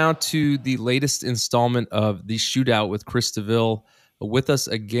in now to the latest installment of the Shootout with Chris DeVille. With us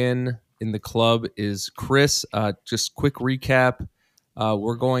again in the club is Chris. Just quick recap.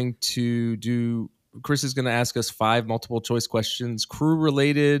 We're going to do... Chris is going to ask us 5 multiple choice questions, crew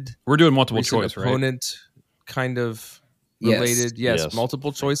related. We're doing multiple choice, right? Opponent kind of related. Yes.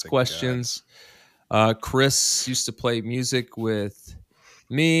 Multiple choice questions. Chris used to play music with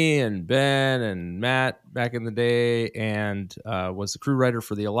me and Ben and Matt back in the day, and was the crew writer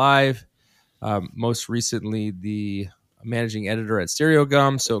for The Alive. Most recently, the managing editor at Stereo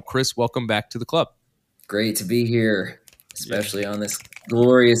Gum. So, Chris, welcome back to the club. Great to be here, especially on this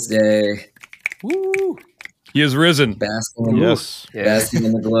glorious day. Woo! He has risen. Basking in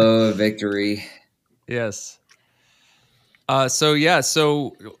the glow of victory. Yes.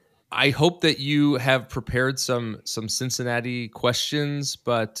 So I hope that you have prepared some Cincinnati questions,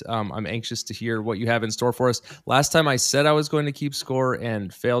 but I'm anxious to hear what you have in store for us. Last time I said I was going to keep score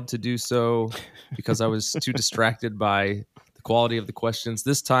and failed to do so because I was too distracted by the quality of the questions.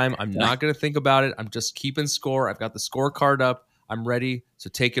 This time I'm not going to think about it. I'm just keeping score. I've got the scorecard up. I'm ready. So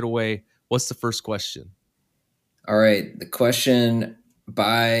take it away. What's the first question? All right. The question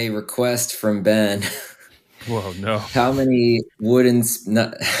by request from Ben. Whoa, no. How many wooden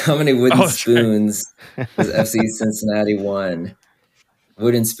spoons has FC Cincinnati won?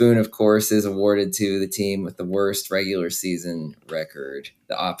 Wooden spoon, of course, is awarded to the team with the worst regular season record,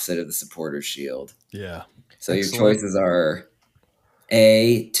 the opposite of the Supporters Shield. Yeah. So your choices are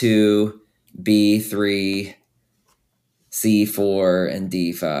A, 2, B, 3, C, 4, and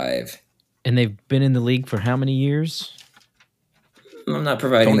D, 5. And they've been in the league for how many years? I'm not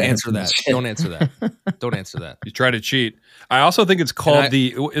providing. Don't answer that. Don't answer that. Don't answer that. You try to cheat. I also think it's called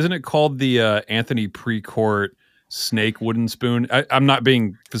isn't it called the Anthony Precourt snake wooden spoon? I'm not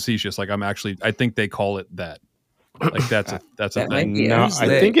being facetious. Like I think they call it that. Like that's a thing. No, I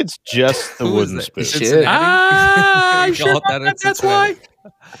think it's just the wooden spoon. I'm sure that's why.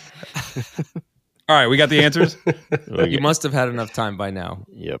 All right, we got the answers. You must have had enough time by now.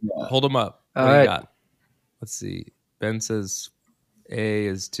 Yep. Hold them up. What do you got? Let's see. Ben says A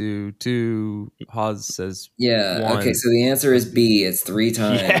is 2. 2. Haas says 1. Okay, so the answer is B. It's 3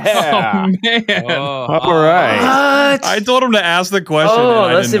 times. Yeah. Oh, man. All right. What? I told him to ask the question. Oh,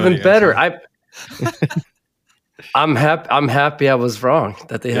 that's even better. I'm happy I was wrong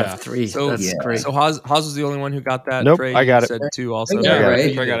that they have 3. That's great. So Haas was the only one who got that. Nope, Trey, I got it. Said 2 also. Yeah,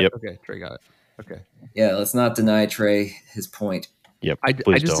 right. Trey got it. Yep. Okay, Trey got it. Okay. Yeah, let's not deny Trey his point. Yep. I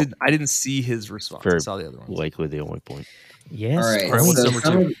didn't see his response. I saw the other ones. Likely the only point. Yes. All right.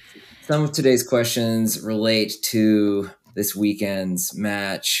 So some of today's questions relate to this weekend's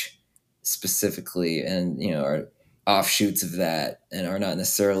match specifically, and are offshoots of that, and are not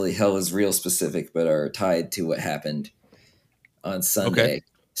necessarily Hell is Real specific, but are tied to what happened on Sunday. Okay.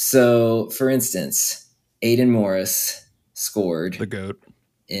 So, for instance, Aiden Morris scored The GOAT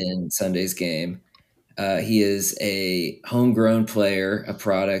in Sunday's game. He is a homegrown player, a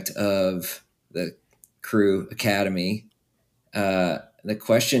product of the Crew Academy. The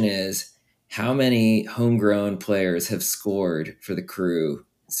question is, how many homegrown players have scored for the Crew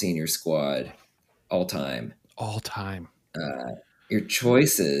senior squad all time? all time. Your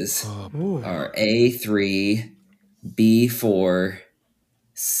choices are A3, B4,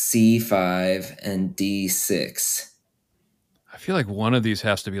 C5, and D6. I feel like one of these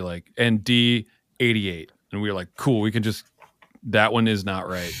has to be and D88. And we were like, cool, we can just, that one is not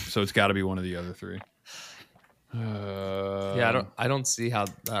right. So it's got to be one of the other 3. I don't see how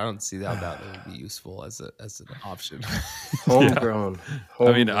that would be useful as an option. Homegrown.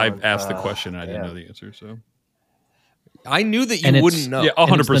 I mean, I asked the question. I didn't know the answer. So I knew that you wouldn't know. Yeah,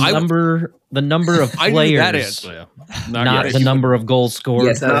 100%. The number of players, not the number of goals scored.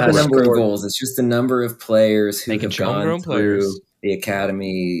 Yes, not the number of goals. It's just the number of players who have gone through the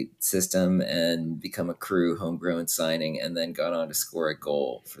academy system and become a Crew homegrown signing, and then gone on to score a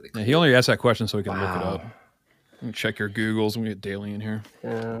goal for the Crew. Yeah, he only asked that question so we can look it up. Check your Googles when we get Daly in here.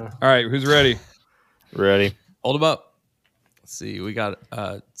 Yeah. All right, who's ready? Ready. Hold them up. Let's see. We got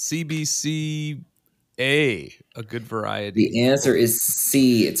CBC A good variety. The answer is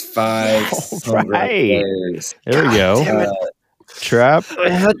C. It's 5 homegrown players. There we go. Trap. I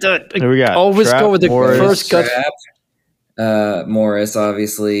had to There we got. always Trap, go with the Morris, first gut. Trap, Morris,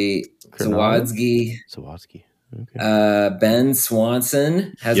 obviously. Sawadsky. Okay. Ben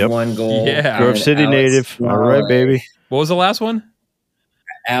Swanson has 1 goal. Yeah. Grove City native. All right, baby. What was the last one?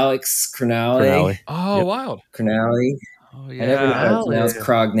 Alex Crognale. Oh, wild. Crognale. Oh, I never know how to pronounce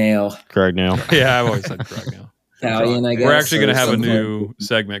Crognale. Yeah, I've always said Crognale. Italian, I guess. We're actually going to have a new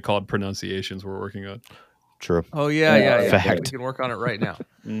segment called Pronunciations we're working on. True. Oh, yeah. Fact. We can work on it right now.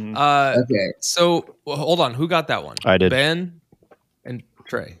 Okay. So, hold on. Who got that one? I did. Ben and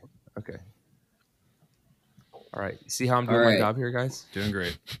Trey. Okay. All right. See how I'm doing my job here, guys? Doing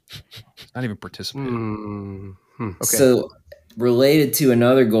great. Not even participating. Okay. So, related to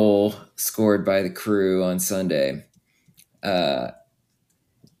another goal scored by the Crew on Sunday, there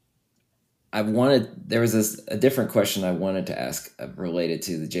was a different question I wanted to ask related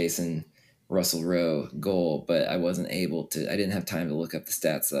to the Jason Russell Rowe goal, but I wasn't able to. I didn't have time to look up the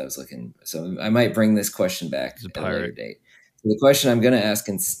stats that I was looking. So I might bring this question back at a later date. So the question I'm going to ask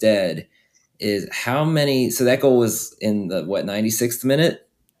instead is how many. So that goal was in the 96th minute.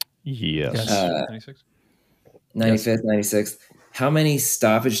 Yes. 96? 95th, 96th. How many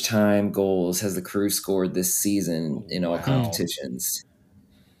stoppage time goals has the Crew scored this season in all competitions?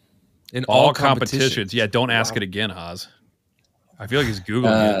 In all competitions. Yeah, don't ask it again, Oz. I feel like he's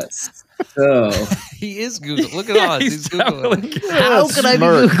Googling it. So he is Googling. Look at Oz. He's Googling. How could I be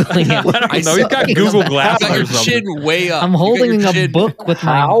Googling it? I don't know. He's got Google glasses or something. Chin way up. I'm holding a book with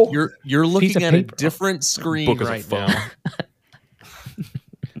my You're looking at a paper. different screen right now.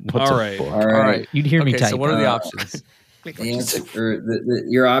 All right. All right. You'd hear me type. So what are the options? The answer,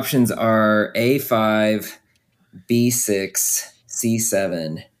 your options are A5, B6,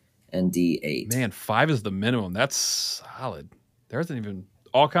 C7, and D8. Man, 5 is the minimum. That's solid. There isn't even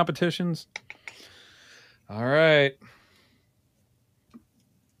all competitions. All right.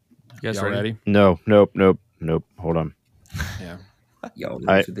 You guys Y'all ready? No. Nope. Hold on. Yeah. Y'all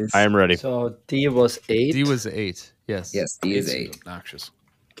ready for this? I am ready. So D was 8. D was 8. Yes. Yes, D is 8. Obnoxious.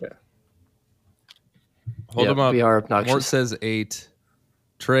 Okay. Hold them up. We are obnoxious. Mort says 8.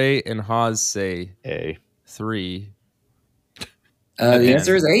 Trey and Haas say A. 3. The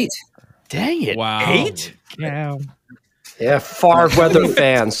answer is 8. Dang it. Wow. 8? Yeah. Yeah, far weather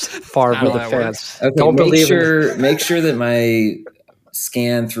fans. Okay, Don't believe Make sure that my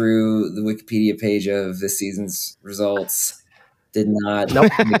scan through the Wikipedia page of this season's results did not.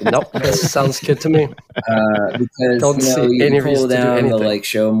 Nope. That sounds good to me. Because you can pull down the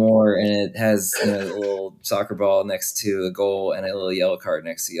show more, and it has a little soccer ball next to a goal and a little yellow card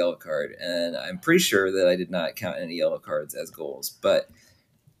next to a yellow card, and I'm pretty sure that I did not count any yellow cards as goals, but.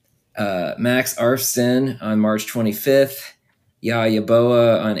 Max Arfsten on March 25th, Yaya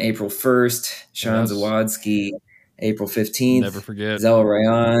Boa on April 1st, Sean Zawadski April 15th, Never forget. Zell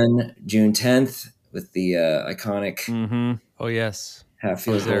Ryan June 10th with the iconic Oh, yes. half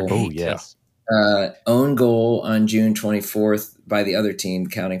field goal. Oh, yeah. Own goal on June 24th by the other team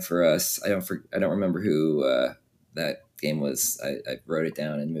counting for us. I don't remember who that game was. I wrote it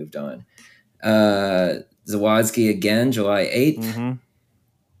down and moved on. Zawadski again, July 8th.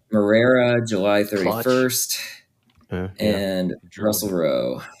 Marrera, July 31st, and Russell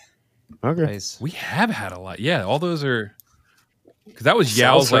Rowe. Okay. Nice. We have had a lot. Yeah, all those are because that was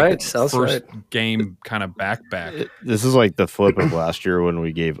Yao's first game kind of back. This is like the flip of last year when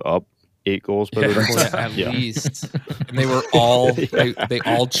we gave up 8 goals by the point. At least. And they were all they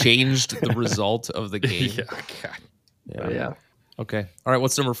all changed the result of the game. Yeah. Okay. All right,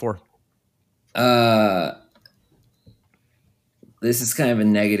 what's number 4? This is kind of a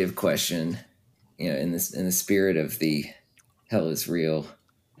negative question, in the spirit of the hell is real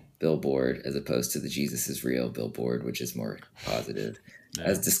billboard as opposed to the Jesus is real billboard, which is more positive,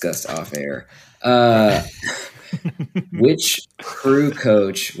 as discussed off air. Which Crew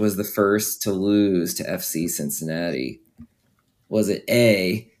coach was the first to lose to FC Cincinnati? Was it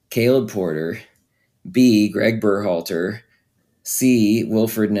A, Caleb Porter, B, Greg Berhalter, C,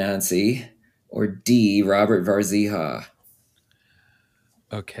 Wilfred Nancy, or D, Robert Varzija?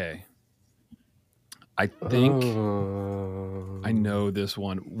 Okay. I think I know this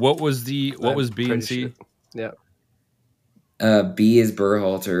one. What was B and C? Sure. Yeah. B is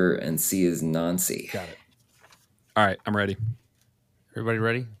Berhalter and C is Nancy. Got it. All right, I'm ready. Everybody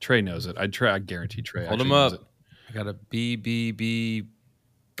ready? Trey knows it. I guarantee Trey. Hold him up. I got a B.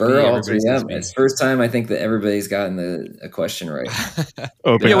 Berhalter, yeah. It's the first time I think that everybody's gotten a question right.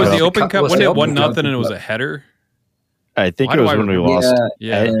 Was the Open Cup? Wasn't it 1-0 and it was a header? I think Why it do was I when we remember- lost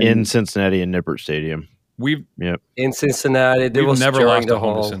Yeah. in Cincinnati and Nippert Stadium. In Cincinnati, there We've was never during lost the at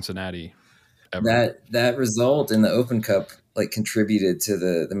home to whole. Cincinnati ever. That result in the Open Cup like contributed to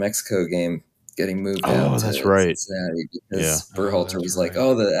the Mexico game getting moved out to that's right. Cincinnati because Yeah. Berhalter that's was like, right.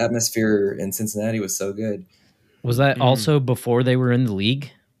 "Oh, the atmosphere in Cincinnati was so good." Was that also before they were in the league?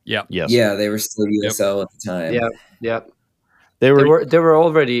 Yeah. Yes. Yeah, they were still USL at the time. Yeah. They were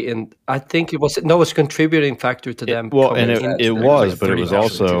already in. I think it was a contributing factor to them. Well, and coming it into the was, league. but it was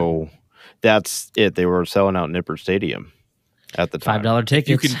also that's it. They were selling out Nippert Stadium at the time. $5 tickets.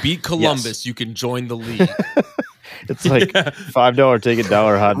 You can beat Columbus. You can join the league. It's like $5 ticket,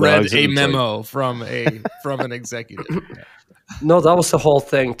 $1 hot dogs. Read a It's memo from an executive. Yeah. No, that was the whole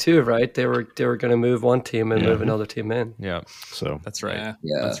thing too, right? They were going to move one team and move another team in. Yeah, so that's right.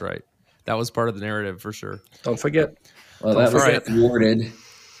 Yeah. That's right. That was part of the narrative for sure. Don't forget. Well, that was thwarted.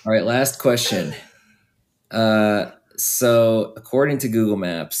 All right, last question. So according to Google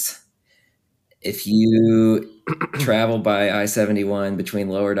Maps, if you travel by I-71 between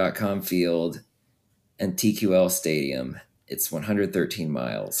Lower.com Field and TQL Stadium, it's 113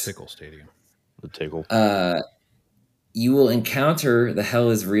 miles. Tickle Stadium. The tickle. You will encounter the "Hell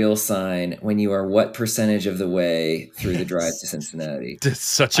is Real" sign when you are what percentage of the way through the drive to Cincinnati? It's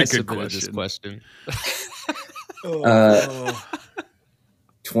such a good submitted this question.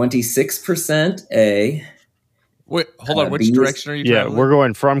 26% A. Wait, hold on. Which B is- direction are you traveling? We're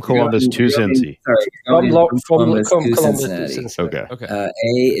going from Columbus to Cincy. From Columbus to to Cincinnati. Cincinnati. Okay. A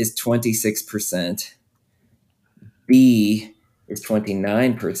is 26%. B is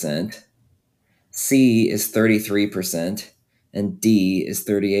 29%. C is 33%. And D is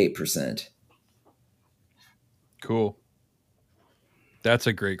 38%. Cool. That's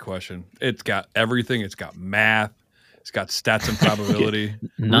a great question. It's got everything. It's got math. It's got stats and probability.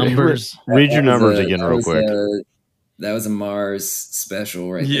 Numbers. Read your numbers again real quick. That was a Mars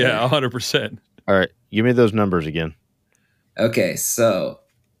special right there. Yeah, 100%. All right. Give me those numbers again. Okay, so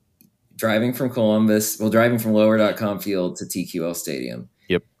driving from Lower.com Field to TQL Stadium.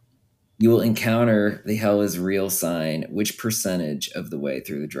 Yep. You will encounter the "Hell is Real" sign. Which percentage of the way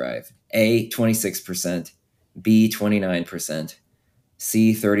through the drive? A, 26%. B, 29%.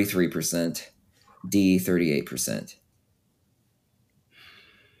 C, 33%. D, 38%.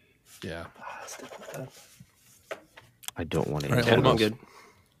 Yeah. I don't want to. All right, answer hold on. this. Good.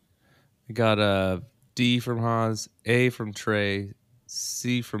 We got D from Haas, A from Trey,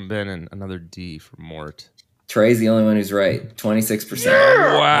 C from Ben, and another D from Mort. Trey's the only one who's right. 26%.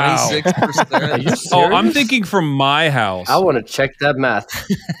 Wow. 26%. Oh, I'm thinking from my house. I want to check that math.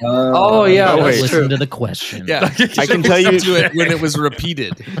 Oh, yeah, wait. that's Listen true. to the question. Yeah, I can tell you to it when it was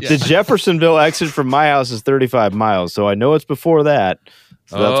repeated. Yeah. the Jeffersonville exit from my house is 35 miles, so I know it's before that.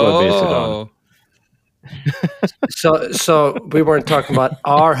 So that's what I based it on. So we weren't talking about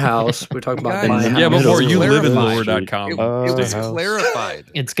our house. We're talking about Guys, my house. Yeah, before you live in Clarified. Lower.com. It was house. clarified.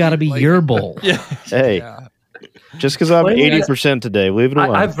 It's got to be your bowl. Yeah. Hey, Yeah. just because I'm Well, 80% today, leave it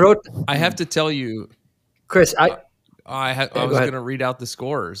alone. I've wrote, I have to tell you, Chris. I go was ahead. going to read out the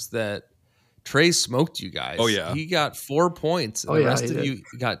scores that Trey smoked you guys. Oh, yeah. He got 4 points. And Oh, the yeah, rest he of did. you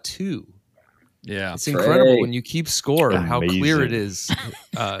got 2. Yeah. It's Trey. incredible when you keep score how Amazing. clear it is.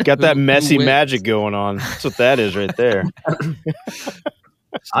 Got that who messy wins. magic going on. That's what that is right there.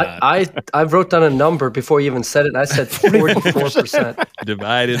 I wrote down a number before you even said it. I said 44%.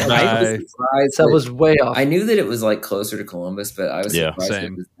 Divided I was by. surprised So that that- was way off. I knew that it was like closer to Columbus, but I was Yeah, surprised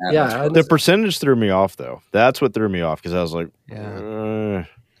same. it was that Yeah, much I closer. The percentage threw me off, though. That's what threw me off because I was like, Yeah.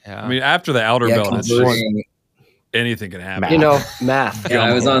 uh, I mean, after the outer Yeah, belt, it's converting- anything can happen. You know, math. Yeah,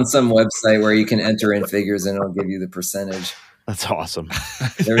 I was on some website where you can enter in figures and it'll give you the percentage. that's awesome.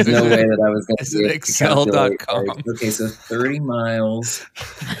 There was no way that I was going Is to it be able to calculate. Excel.com? Like, okay, so 30 miles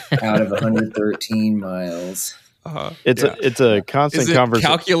out of 113 miles. It's Yeah. it's a constant Is it conversation.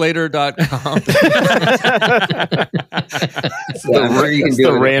 calculator.com? So I'm sure you can It's do the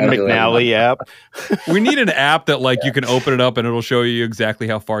it with a Rand calculator. McNally app. We need an app that like you can open it up and it'll show you exactly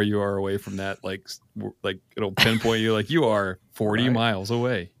how far you are away from that. Like it'll pinpoint you. Like you are 40 miles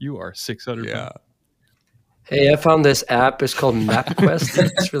away. You are 600. yeah. Hey, I found this app. It's called MapQuest.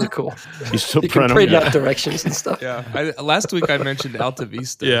 It's really cool. You still You can print print them. out directions and stuff. Yeah. Last week I mentioned Alta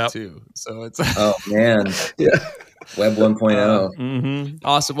Vista Yeah. too. So it's Oh, man. Yeah. Web 1.0. Mm-hmm.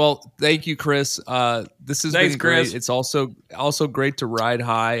 awesome. Well, thank you, Chris. This has Thanks, been great. Chris. It's also great to ride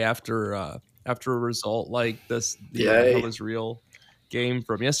high after a result like this. The Yay. Hell is Real game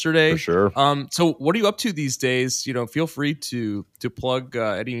from yesterday. For sure. So what are you up to these days? You know, feel free to plug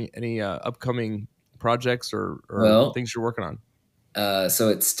any upcoming projects or Well, things you're working on. So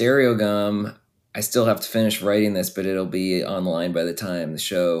at Stereo Gum, I still have to finish writing this, but it'll be online by the time the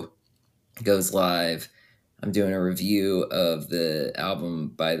show goes live. I'm doing a review of the album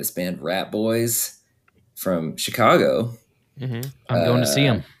by this band Rat Boys from Chicago. Mm-hmm. I'm going to see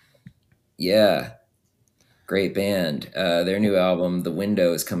them. Yeah. Great band. Their new album, The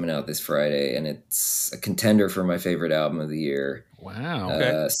Window, is coming out this Friday, and it's a contender for my favorite album of the year. Wow.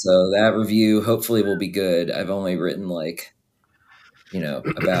 Okay. So that review hopefully will be good. I've only written about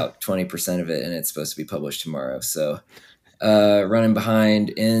 20% of it, and it's supposed to be published tomorrow. So running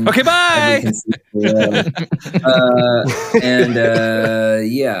behind in okay, bye. Let's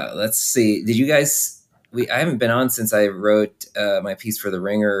see. Did you guys? I haven't been on since I wrote my piece for The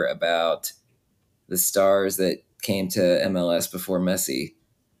Ringer about the stars that came to MLS before Messi.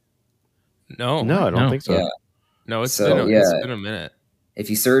 No, I don't think so. Yeah. No, it's been a minute. If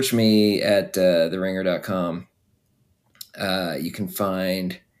you search me at theringer.com, you can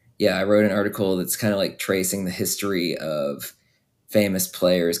find. Yeah, I wrote an article that's kind of like tracing the history of famous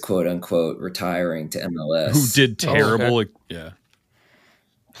players, quote unquote, retiring to MLS. Who did terrible? Okay. Yeah.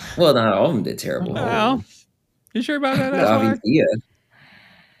 Well, not all of them did terrible. Well, you sure about that? David Villa.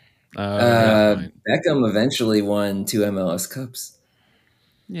 Yeah, Beckham eventually won 2 MLS Cups.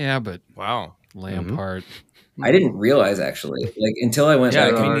 Yeah, but wow, Lampard. I didn't realize actually, until I went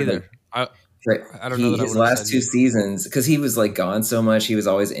back. Me neither. I don't know that his last 2 seasons, because he was gone so much, he was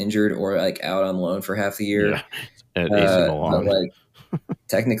always injured or out on loan for half the year. Yeah. But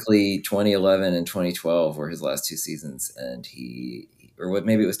technically, 2011 and 2012 were his last 2 seasons, and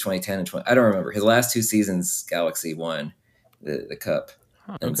maybe it was 2010 and 20. I don't remember. His last 2 seasons, Galaxy won the cup.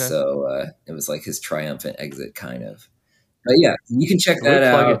 And so it was his triumphant exit, kind of. But yeah, you can check that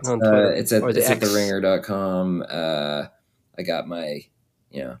out. It's at theringer.com. I got my,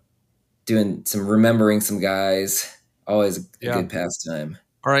 doing remembering some guys. Always a good pastime.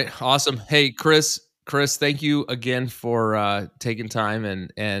 All right, awesome. Hey, Chris, thank you again for taking time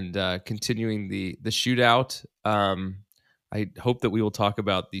and continuing the shootout. I hope that we will talk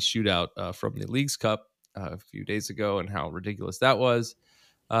about the shootout from the Leagues Cup a few days ago and how ridiculous that was.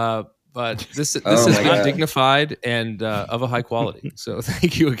 But this is dignified and of a high quality. So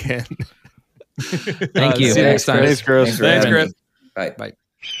thank you again. Thank you. See you next time. Thanks, Chris. Thanks, Chris. Bye.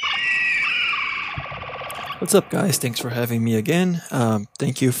 What's up, guys? Thanks for having me again.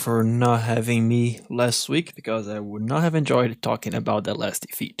 Thank you for not having me last week, because I would not have enjoyed talking about that last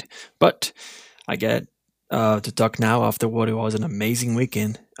defeat. But I get to talk now after what it was an amazing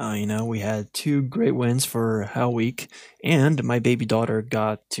weekend. We had 2 great wins for Hell Week, and my baby daughter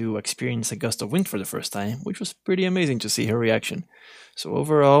got to experience a gust of wind for the first time, which was pretty amazing to see her reaction. So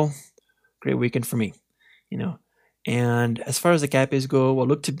overall, great weekend for me. And as far as the Cappies go, what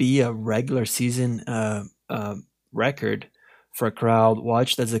looked to be a regular season record for a crowd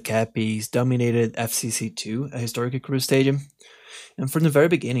watched as the Cappies dominated FCC2, a historic Crew stadium. And from the very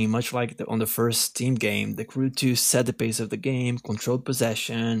beginning, much like on the first team game, the Crew 2 set the pace of the game, controlled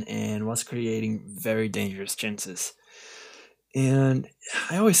possession, and was creating very dangerous chances. And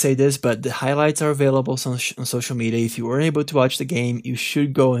I always say this, but the highlights are available on social media. If you weren't able to watch the game, you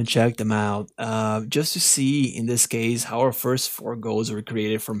should go and check them out, just to see, in this case, how our first 4 goals were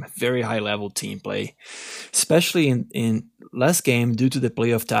created from very high-level team play, especially in last game due to the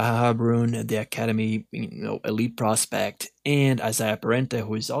play of Taha Brun, the academy elite prospect, and Isaiah Parente,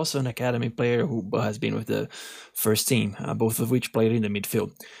 who is also an academy player who has been with the first team, both of which played in the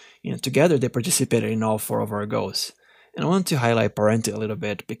midfield. Together they participated in all 4 of our goals. And I want to highlight Parente a little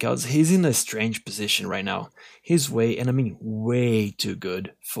bit because he's in a strange position right now. He's way too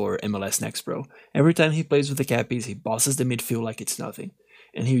good for MLS Next Pro. Every time he plays with the Cappies, he bosses the midfield like it's nothing.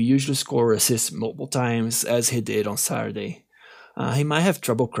 And he usually scores or assists multiple times, as he did on Saturday. He might have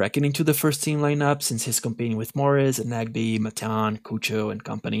trouble cracking into the first team lineup since he's competing with Morris, Nagbe, Matan, Cucho, and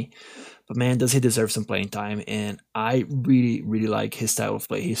company. But man, does he deserve some playing time. And I really like his style of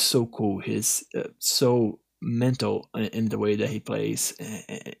play. He's so cool. He's so mental in the way that he plays.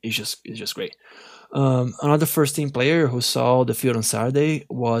 It's just great. Another first team player who saw the field on Saturday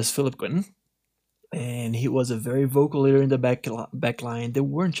was Philip Quinton, and he was a very vocal leader in the back line. They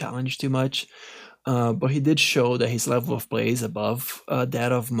weren't challenged too much, but he did show that his level of play is above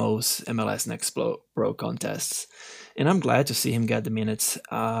that of most MLS Next Pro contests. And I'm glad to see him get the minutes.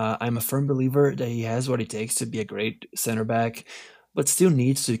 I'm a firm believer that he has what it takes to be a great center back, but still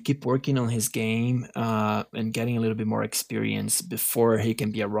needs to keep working on his game and getting a little bit more experience before he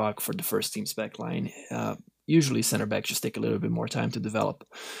can be a rock for the first team's backline. Usually center backs just take a little bit more time to develop.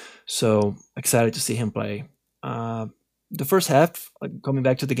 So excited to see him play. The first half, coming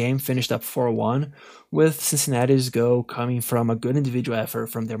back to the game, finished up 4-1, with Cincinnati's goal coming from a good individual effort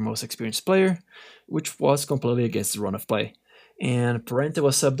from their most experienced player, which was completely against the run of play. And Parente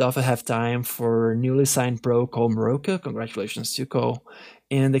was subbed off at halftime for newly signed pro Cole Moroka. Congratulations to Cole.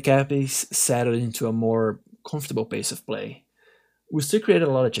 And the Cappies settled into a more comfortable pace of play. We still created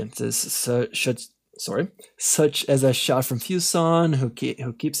a lot of chances, such as a shot from Fuson,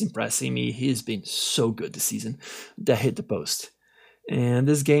 who keeps impressing me. He's been so good this season, that hit the post. And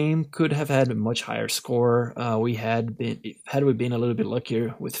this game could have had a much higher score. Had we been a little bit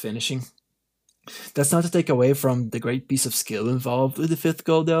luckier with finishing. That's not to take away from the great piece of skill involved with the fifth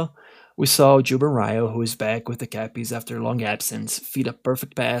goal, though. We saw Juban Ryo, who is back with the Cappies after a long absence, feed a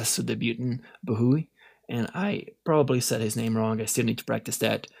perfect pass to debutant Buhui. And I probably said his name wrong. I still need to practice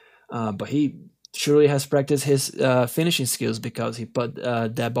that. But he surely has practiced his finishing skills, because he put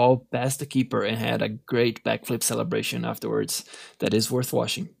that ball past the keeper and had a great backflip celebration afterwards that is worth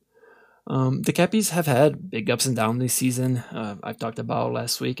watching. The Cappies have had big ups and downs this season. I've talked about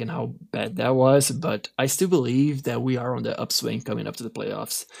last week and how bad that was, but I still believe that we are on the upswing coming up to the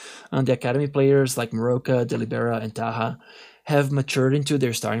playoffs. The academy players like Moroka, Delibera, and Taha have matured into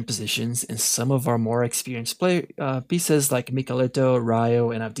their starting positions, and some of our more experienced pieces like Mikaletto, Rayo,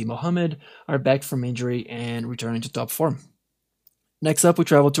 and Abdi Mohammed are back from injury and returning to top form. Next up, we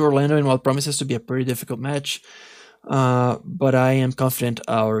travel to Orlando in what promises to be a pretty difficult match, but I am confident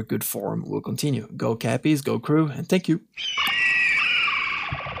our good form will continue. Go Cappies, go Crew, and thank you.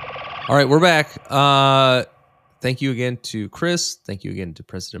 All right, we're back. Thank you again to Chris. Thank you again to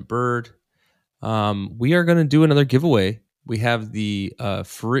President Bird. We are going to do another giveaway. We have the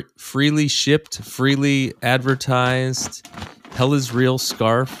freely shipped, freely advertised Hell is Real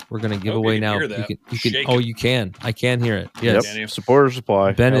scarf. We're going to give away now. You can. Oh, you can. I can hear it. Yes. Yep. Supporter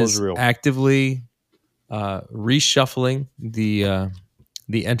supply. Ben is actively reshuffling the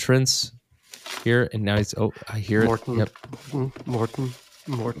entrance here, and now he's. Oh, I hear Morton. it. Yep.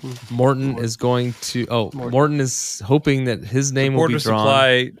 Morton is going to. Oh, Morton is hoping that his name will be drawn.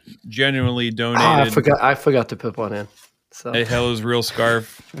 Supply genuinely donated. I forgot to put one in. So. A Hell is Real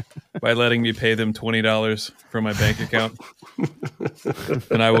scarf by letting me pay them $20 from my bank account.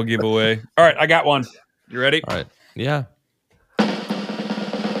 And I will give away. All right, I got one. You ready? All right. Yeah.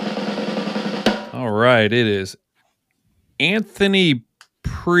 All right, it is Anthony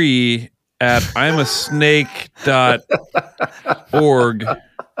Pre at imasnake.org.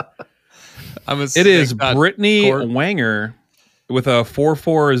 It is Brittany Wanger with a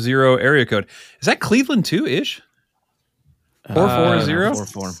 440 area code. Is that Cleveland too, Ish?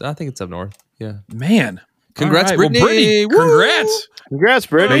 440? I think it's up north. Yeah. Man. Congrats, right. Brittany. Well, Brittany, congrats,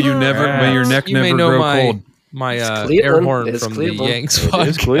 Brittany. May your neck never grow cold. My air horn from Cleveland. The Yanks. It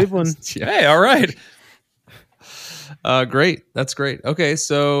is Cleveland. Yeah. Hey, all right. Great. That's great. Okay,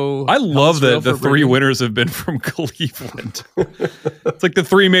 so I love that the three winners have been from Cleveland. It's like the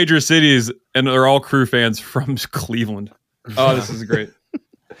three major cities, and they're all Crew fans from Cleveland. Oh, this is great.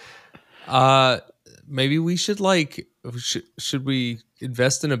 Maybe we should should we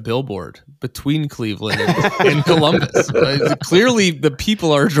invest in a billboard between Cleveland and Columbus? Clearly, the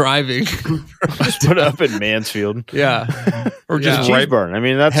people are driving. Just put it up in Mansfield. Yeah, or just Cheeseburn. I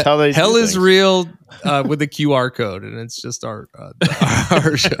mean, that's how they. Hell is real with a QR code, and it's just our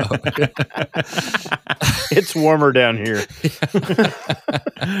show. It's warmer down here.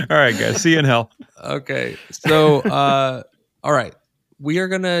 All right, guys. See you in hell. Okay, so all right. We are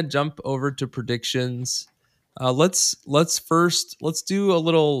gonna jump over to predictions. Let's do a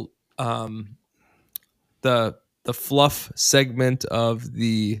little the fluff segment of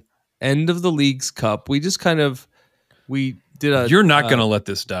the end of the Leagues Cup. We just we did a. You're not gonna let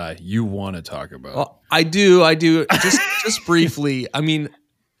this die. You want to talk about? Well, I do. Just briefly. I mean,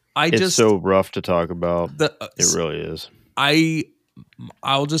 it's so rough to talk about. It really is.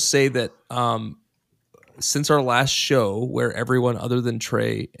 I'll just say that. Since our last show, where everyone other than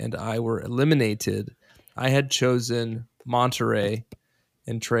Trey and I were eliminated, I had chosen Monterey,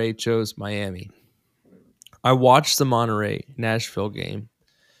 and Trey chose Miami. I watched the Monterey-Nashville game,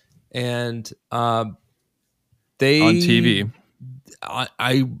 and they on TV.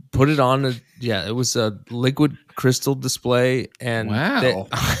 I put it on. It was a liquid crystal display, and wow.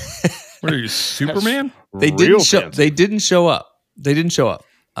 What are you, Superman? They didn't show up.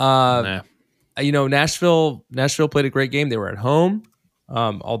 Nah. Nashville played a great game. They were at home.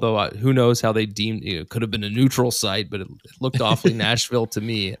 Although who knows how they deemed it could have been a neutral site, but it looked awfully Nashville to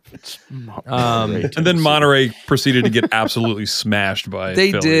me. And then Monterey proceeded to get absolutely smashed by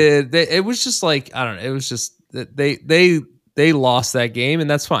They Philly. did. It was just like, I don't know. It was just that they lost that game, and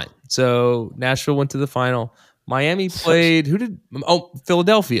that's fine. So Nashville went to the final. Miami played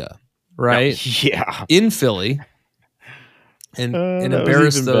Philadelphia, right? Yeah. In Philly. And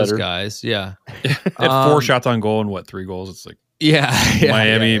embarrassed those guys. Yeah. At 4 shots on goal and what, 3 goals? It's like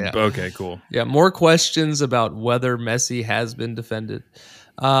Miami. Yeah. Okay, cool. Yeah. More questions about whether Messi has been defended.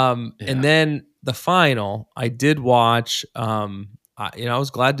 And then the final, I did watch. I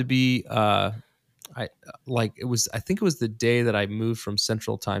was glad to be. I think it was the day that I moved from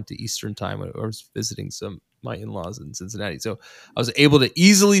Central Time to Eastern Time when I was visiting my in-laws in Cincinnati. So I was able to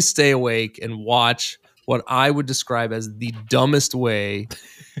easily stay awake and watch what I would describe as the dumbest way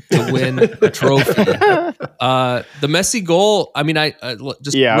to win a trophy. The Messi goal. I mean, I was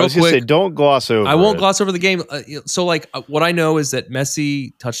gonna say, don't gloss over. I won't gloss over the game. So, what I know is that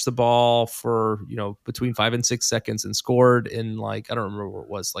Messi touched the ball for between 5 and 6 seconds and scored in I don't remember what it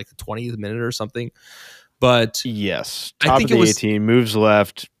was, like the 20th minute or something. But yes, top of the 18, moves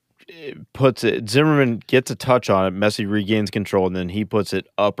left, puts it. Zimmerman gets a touch on it. Messi regains control, and then he puts it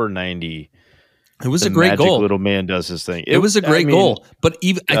upper 90. It was a great goal. Little man does his thing. It was a great goal. But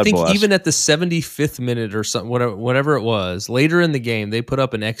even at the 75th minute or something, whatever it was, later in the game, they put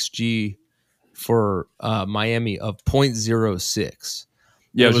up an XG for Miami of 0.06.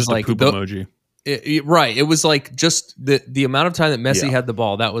 Yeah, it was like the poop emoji. Right. It was like just the amount of time that Messi had the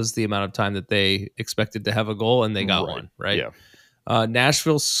ball, that was the amount of time that they expected to have a goal, and they got one, right? Yeah.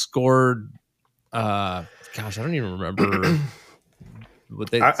 Nashville scored, I don't even remember.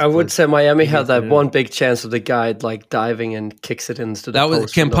 I would say Miami had that one big chance of the guy diving and kicks it into the post. That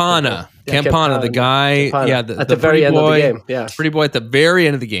was Campana. Campana, the guy. Campana. Yeah, at the very end of the game. Yeah, pretty boy at the very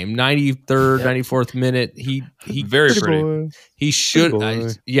end of the game, 93rd, 94th minute. He very pretty. He should.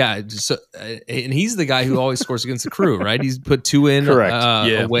 And he's the guy who always scores against the Crew, right? He's put 2 in.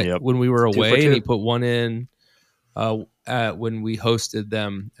 Correct. When we were away, and he put 1 in when we hosted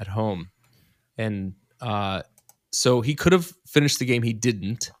them at home, and. So he could have finished the game. He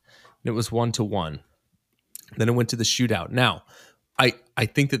didn't. And it was 1-1. Then it went to the shootout. Now, I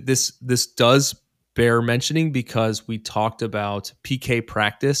think that this does bear mentioning because we talked about PK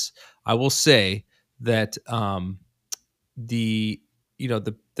practice. I will say that the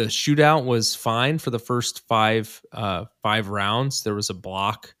shootout was fine for the first five rounds. There was a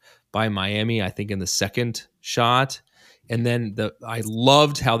block by Miami, I think, in the second shot, and then I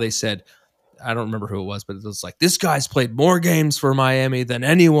loved how they said. I don't remember who it was, but it was like, this guy's played more games for Miami than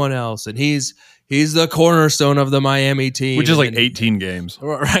anyone else, and he's the cornerstone of the Miami team, which is 18 games,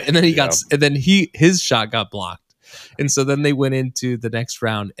 right? And then his shot got blocked, and so then they went into the next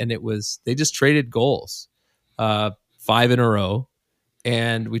round, and they just traded goals, 5 in a row,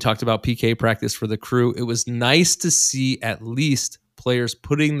 and we talked about PK practice for the Crew. It was nice to see at least players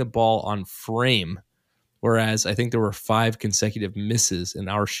putting the ball on frame. Whereas I think there were 5 consecutive misses in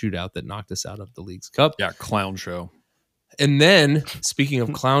our shootout that knocked us out of the League's Cup. Yeah, clown show. And then, speaking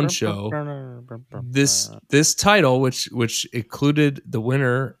of clown show, this title, which included the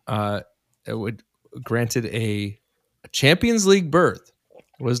winner, granted a Champions League berth,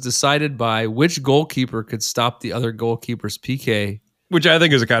 was decided by which goalkeeper could stop the other goalkeeper's PK. Which I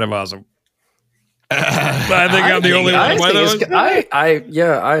think is kind of awesome. I think I'm the only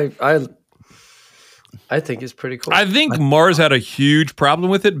one. I think it's pretty cool. I think Mars had a huge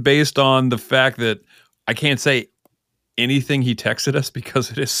problem with it based on the fact that I can't say anything he texted us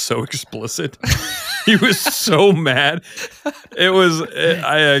because it is so explicit. He was so mad. It was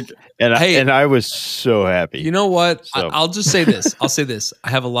I was so happy. You know what? So. I'll just say this. I'll say this. I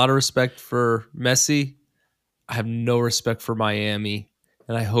have a lot of respect for Messi. I have no respect for Miami,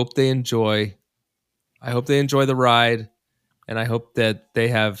 and I hope they enjoy the ride, and I hope that they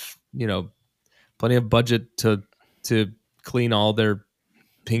have, plenty of budget to clean all their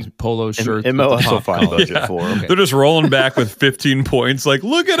pink polo shirts. MLS will find budget for them. Okay. They're just rolling back with 15 points. Like,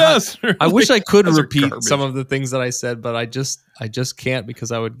 look at us. I wish I could repeat some of the things that I said, but I just can't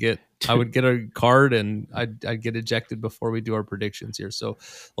because I would get a card and I'd get ejected before we do our predictions here. So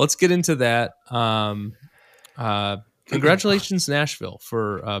let's get into that. Congratulations, Nashville,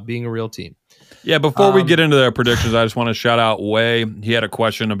 for being a real team. Yeah. Before we get into their predictions, I just want to shout out Way. He had a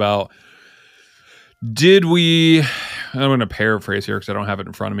question about. I'm going to paraphrase here because I don't have it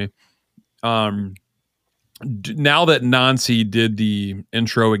in front of me. Now that Nancy did the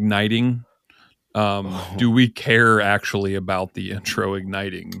intro igniting, do we care actually about the intro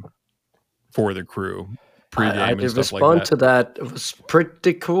igniting for the Crew pregame I and did stuff respond like that? to that. It was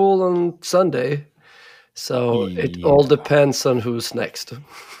pretty cool on Sunday. So it all depends on who's next.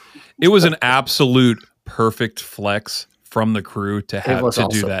 It was an absolute perfect flex from the Crew to have to awesome.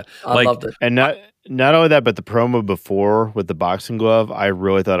 Do that. I loved it. And not only that, but the promo before with the boxing glove, I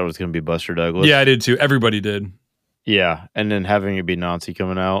really thought it was going to be Buster Douglas. Yeah, I did too. Everybody did. Yeah, and then having it be Nancy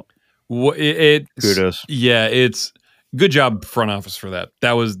coming out. Kudos. Yeah, it's good job front office for that.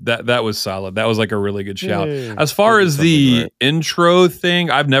 That was solid. That was like a really good shout. As far as the intro thing,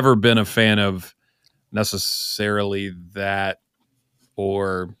 I've never been a fan of necessarily that,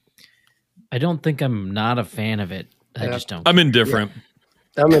 or I don't think I'm not a fan of it. I just don't. I'm indifferent.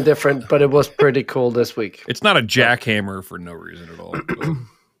 Yeah. I'm indifferent, but it was pretty cool this week. It's not a jackhammer for no reason at all.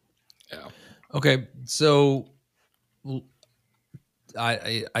 Yeah. Okay, so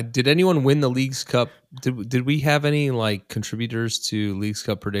I did anyone win the Leagues Cup? Did we have any like contributors to Leagues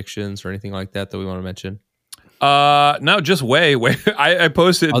Cup predictions or anything like that we want to mention? No, just way. I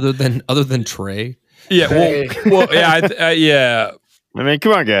posted other than Trey. Yeah, well, yeah. I mean,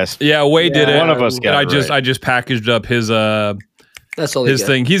 come on, guys. Yeah, Wade did it. One of us got it. I just packaged up his that's all his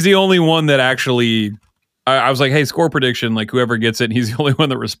thing. He's the only one that actually. I was like, hey, score prediction. Like whoever gets it, and he's the only one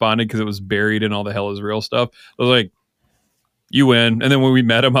that responded because it was buried in all the hell is real stuff. I was like, you win. And then when we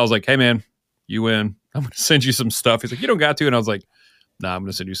met him, I was like, hey man, you win. I'm gonna send you some stuff. He's like, you don't got to. And I was like, nah, I'm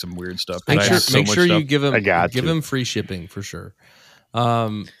gonna send you some weird stuff. Make sure you give him free shipping for sure.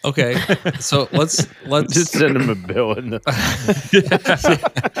 Okay, so let's just send him a bill and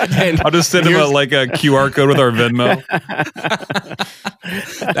I'll just send him a QR code with our Venmo.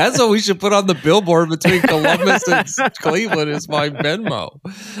 That's what we should put on the billboard between Columbus and Cleveland is my Venmo.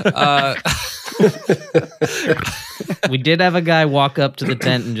 We did have a guy walk up to the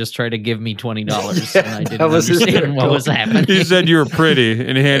tent and just try to give me $20, and I didn't understand what was happening. He said you were pretty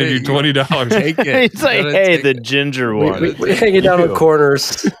and he handed you $20. Take it. He's like, hey, the ginger one. We hang it down in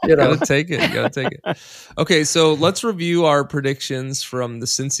corners. You gotta take it. You gotta take it. Okay, so let's review our predictions from the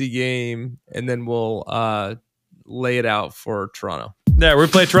Cincy game, and then we'll lay it out for Toronto. Yeah, we're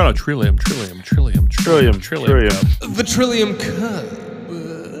playing Toronto. Trillium. The Trillium Cup.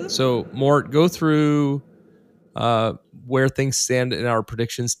 So, Mort, go through where things stand in our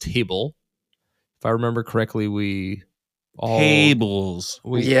predictions table. If I remember correctly, we all tables.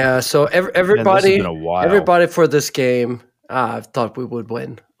 So everybody for this game, I thought we would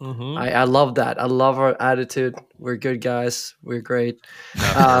win. Mm-hmm. I love that. I love our attitude. We're good guys. We're great.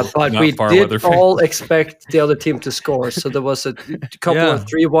 But we did all expect the other team to score. So there was a couple of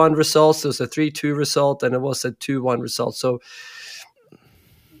 3-1 results. There was a 3-2 result, and it was a 2-1 result. So a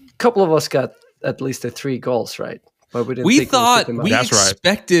couple of us got at least 3 goals, right? But we didn't. We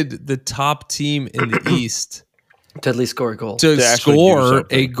expected the top team in the East to at least score a goal. To score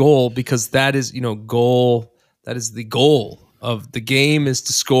a goal, because that is, goal. That is the goal of the game, is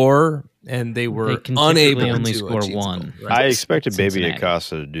to score, and they were unable only to score one. Right? I expected Baby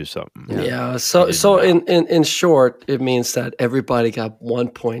Acosta to do something. Yeah. So in short, it means that everybody got 1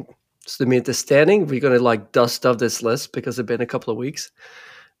 point. So that means the standing, we're gonna dust off this list because it's been a couple of weeks.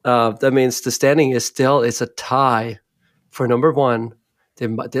 That means the standing is still a tie for number 1.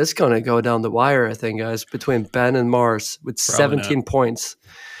 This is gonna go down the wire, I think, guys, between Ben and Mars with 17 points.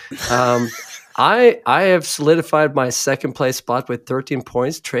 I have solidified my second place spot with 13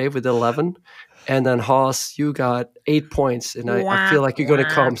 points, Trey with 11, and then Haas, you got 8 points, and I feel like you're going to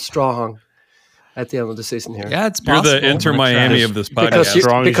come strong at the end of the season here. Yeah, it's possible. You're the Inter Miami of this podcast.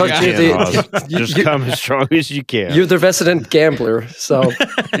 Just come as strong as you can. You're the resident gambler, so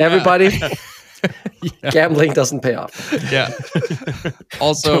everybody... Gambling doesn't pay off. Yeah.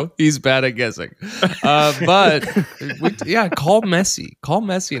 Also, he's bad at guessing. But call Messi. Call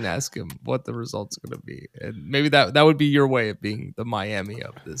Messi and ask him what the result's going to be, and maybe that would be your way of being the Miami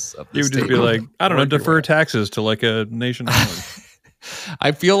of this. You would just be like, I don't know, defer taxes to a nation island.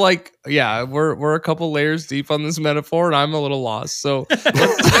 I feel like, we're a couple layers deep on this metaphor, and I'm a little lost. So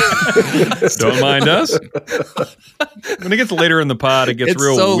don't mind us. When it gets later in the pod, it gets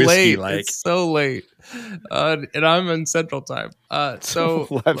real so whiskey-like. It's so late, and I'm in Central Time. So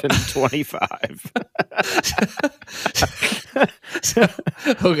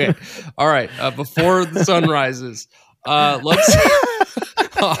 11:25. Okay, all right. Before the sun rises, let's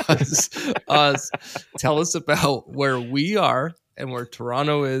tell us about where we are and where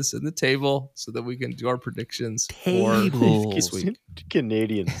Toronto is in the table, so that we can do our predictions for this week.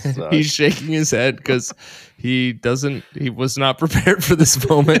 Canadians. He's shaking his head because he was not prepared for this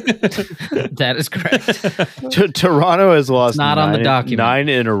moment. That is correct. Toronto has lost not on the document. 9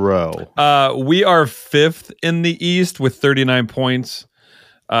 in a row. We are 5th in the East with 39 points.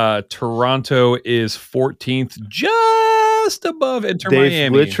 Toronto is 14th, just above Inter Miami.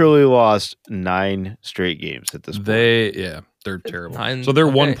 They've literally lost 9 straight games at this point. They're terrible. Nine- So they're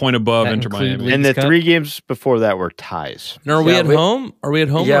okay. 1 point above That Inter include Miami. And the Cup? 3 games before that were ties. And are we Yeah, at home? Are we at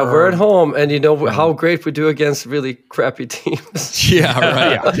home? Yeah, or- we're at home, and you know how great we do against really crappy teams. Yeah,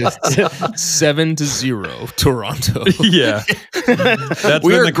 right. 7-0, Toronto. Yeah. That's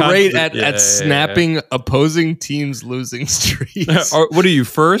We been are the great constant- at snapping opposing teams' losing streaks. What are you,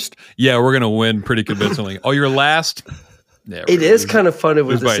 first? Yeah, we're going to win pretty convincingly. Oh, you're last? Yeah, It is kind of funny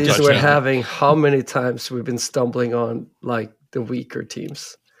with Lose the by a season we're touchdown. having. How many times we've been stumbling on like the weaker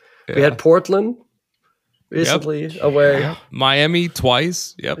teams? We had Portland recently away. Miami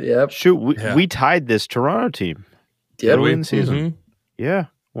twice. Yep. Yep. Shoot, Yeah. we tied this Toronto team Yep. early in the season. Mhm. Yeah,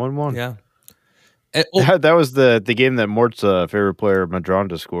 1-1. Yeah. And- oh, That was the game that Mort's favorite player,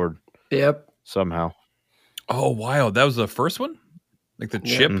 Madronda, scored Yep. somehow. Oh, wow. That was the first one? Like the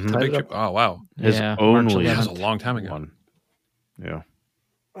chip? Mhm. The Tied big it chip? Oh, wow. His Yeah, March only That was a 11th. long time ago. one. Yeah.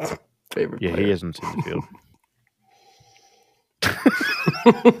 Favorite Yeah, player. he hasn't seen the field.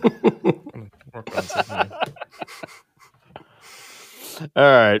 All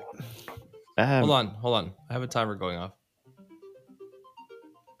right. hold on. I have a timer going off.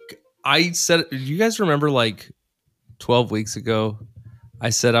 I said, do you guys remember like 12 weeks ago? I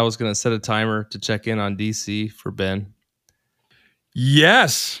said I was going to set a timer to check in on DC for Ben.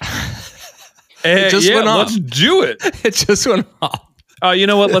 Yes. It just went off. Let's do it. It just went off. Oh, you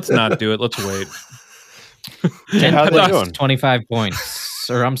know what? Let's not do it. Let's wait. 10 How's it points, going? 25 points.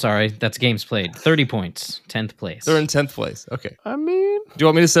 Or I'm sorry, that's games played. 30 points, 10th place. They're in 10th place. Okay. I mean, Do you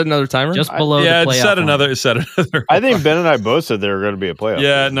want me to set another timer? Just below Yeah, the playoff set line. another. I think Ben and I both said they were going to be a playoff.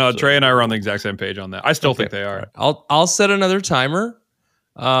 Yeah, team, no, so- Trey and I were on the exact same page on that. I still think they are. I'll set another timer,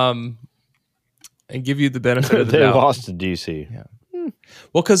 and give you the benefit of the They doubt. lost to DC.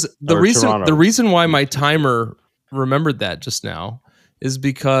 Well, because the Or reason Toronto. the reason why my timer remembered that just now is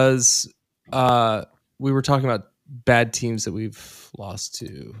because we were talking about bad teams that we've lost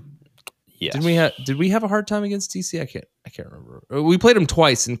to. Yes. Did we have a hard time against DC? I can't remember. We played them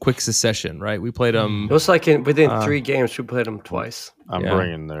twice in quick succession, right? We played them. It was like within 3 games we played them twice. I'm Yeah.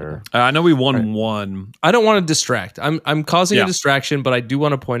 bringing their. I know we won one. I don't want to distract. I'm causing Yeah. a distraction, but I do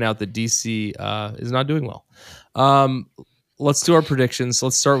want to point out that DC is not doing well. Let's do our predictions.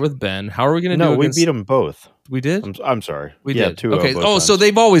 Let's start with Ben. How are we going to do? No, we against- beat them both. We did. I'm sorry. We yeah, did. 2-0 Okay. both Oh, so times.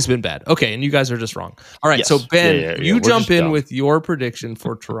 they've always been bad. Okay, and you guys are just wrong. All right. Yes. So Ben, Yeah, you we're jump just in dumb. with your prediction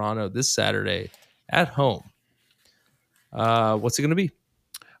for Toronto this Saturday at home. What's it going to be?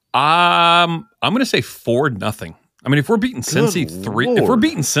 I'm going to say 4-0. I mean, if we're beating Cincy 3, if we're Lord.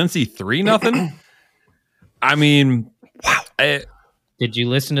 beating Cincy 3-0, I mean, wow. Did you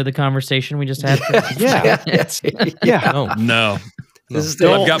listen to the conversation we just had? Yeah. Yeah. Oh, No, This is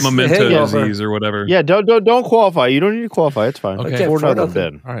I've got memento hangover. disease or whatever. Yeah, don't qualify. You don't need to qualify. It's fine. Okay. 4-0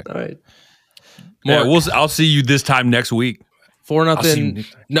 Ben. all right. All right. Yeah, I'll see you this time next week. 4-0.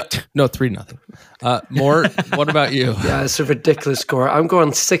 No, 3-0. More. What about you? Yeah, it's a ridiculous score. I'm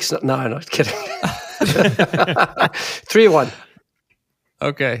going 6. No, I'm not kidding. 3-1.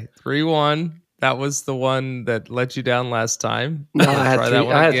 Okay, 3-1. That was the one that let you down last time. No, I had Try 3. that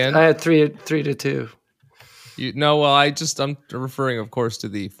one again. I had 3-2. Well, I'm referring, of course, to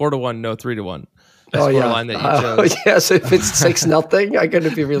the 4-1, no 3-1. Oh yeah. Line that you chose. Yeah. So if it's 6-0, I'm going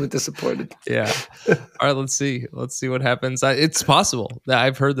to be really disappointed. Yeah. All right, let's see. Let's see what happens. It's possible.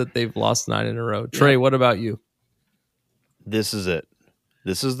 I've heard that they've lost 9 in a row. Trey, what about you? This is it.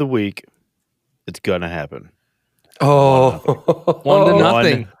 This is the week. It's gonna happen. Oh,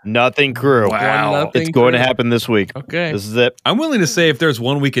 1-0. 1-0 crew. Wow. 1-0 It's going to crew. happen this week. Okay. This is it. I'm willing to say if there's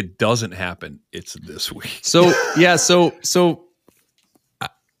one week it doesn't happen, it's this week. So yeah, so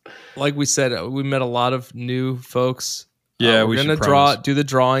like we said, we met a lot of new folks. Yeah, we're we gonna should do the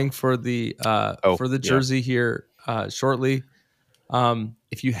drawing for the yeah. jersey here shortly.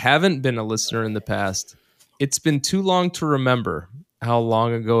 If you haven't been a listener in the past, it's been too long to remember how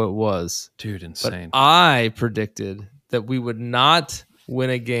long ago it was. Dude, But insane. I predicted that we would not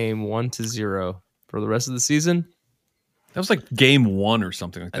win a game 1-0 for the rest of the season. That was like game 1 or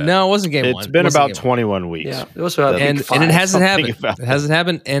something like that. No, it wasn't game one. It's It been wasn't about game one. 21 weeks. yeah. It was about And week it 5. hasn't Something happened. about It hasn't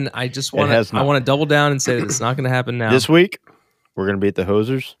happened, and I just want has to. I not. want to double down and say that it's not going to happen now. This week, we're going to beat the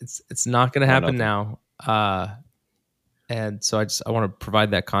Hosers. It's not going to happen 1-0. now. And so I want to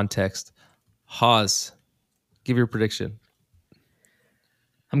provide that context. Haas, give your prediction.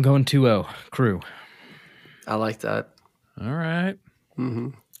 I'm going 2-0. Crew. I like that. All right.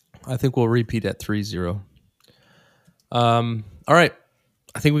 I think we'll repeat at 3-0. All right.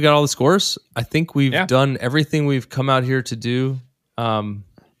 I think we got all the scores. I think we've done everything we've come out here to do. God,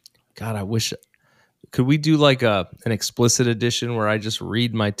 I wish. Could we do like an explicit edition where I just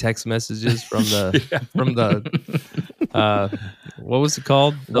read my text messages from the What was it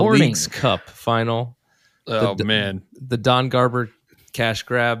called? The Warning. League's Cup final. Oh man, the Don Garber cash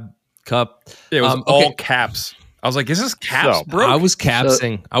grab cup. it was all caps. I was like, "Is this caps, bro?" I was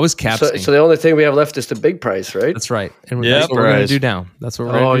capsing. So the only thing we have left is the big prize, right? That's right. And that's what we're going to do now. That's what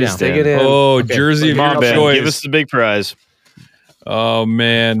we're going to do now. Stick it in. Oh, okay. Jersey of your choice. Give us the big prize. Oh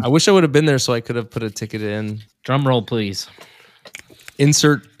man, I wish I would have been there so I could have put a ticket in. Drum roll, please.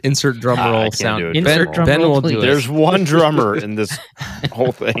 Insert drum roll sound. Ben will do it. There's one drummer in this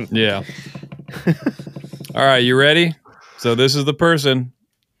whole thing. Yeah. All right, you ready? So this is the person.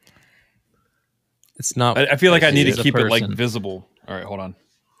 It's not. I feel like I need to keep it like visible. All right, hold on.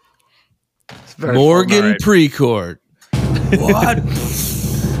 Morgan Precourt. What?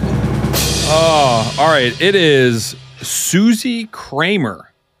 Oh, all right. It is Susie Kramer.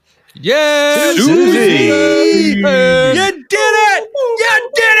 Yeah, Susie! You did it! You did it!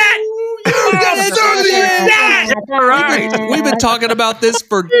 All right. We've been talking about this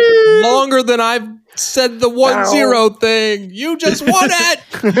for longer than I've said the 1-0 thing. You just won it.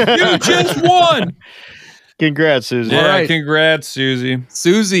 You just won. Congrats, Susie. Yeah, right. Congrats, Susie.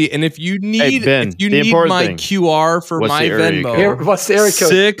 Susie, and if you need, Ben, if you need my thing. QR for my Venmo, Here, what's the area code?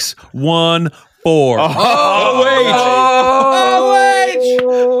 614.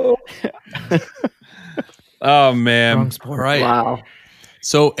 Oh man. Right. Wow.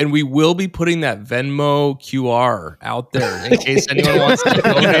 So, and we will be putting that Venmo QR out there in case anyone wants to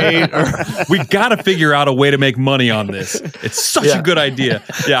donate. We got to figure out a way to make money on this. It's such a good idea.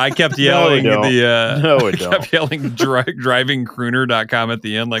 Yeah, I kept yelling kept yelling drivingcrooner.com at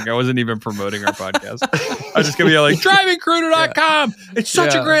the end, like I wasn't even promoting our podcast. I just kept yelling drivingcrooner.com. It's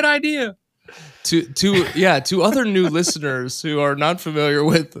such a great idea. To other new listeners who are not familiar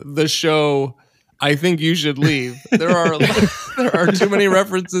with the show, I think you should leave. There are too many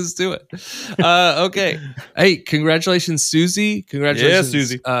references to it. Okay. Hey, congratulations, Susie. Congratulations,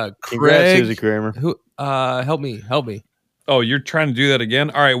 Susie. Craig. Congrats, Susie Kramer. Who? Help me. Oh, you're trying to do that again?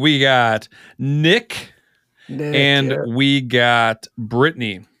 All right, we got Nick and we got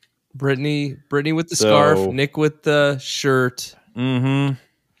Brittany. Brittany with the scarf. Nick with the shirt. Mm-hmm.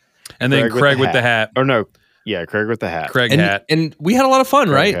 And then Craig with the hat. Or no. Yeah, Craig with the hat. Hat. And we had a lot of fun,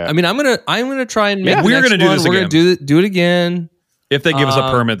 right? Hat. I mean, I'm gonna try and make. We're gonna do this again. We're gonna do it again if they give us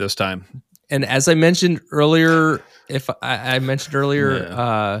a permit this time. And as I mentioned earlier, we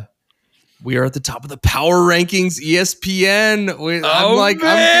are at the top of the power rankings, ESPN. I'm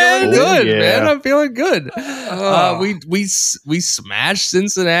feeling good, man. I'm feeling good. We smashed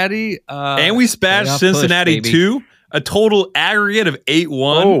Cincinnati, and we smashed Cincinnati too. A total aggregate of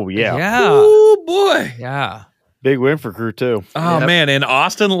 8-1. Oh, yeah. Oh, boy. Yeah. Big win for Crew, too. Oh, man. And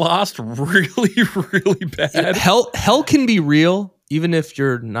Austin lost really, really bad. Hell can be real even if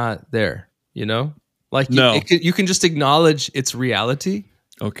you're not there, you know? Like, you can just acknowledge its reality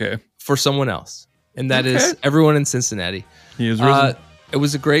for someone else. And that is everyone in Cincinnati. He is risen. It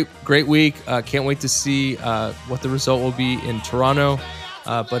was a great week. Can't wait to see what the result will be in Toronto.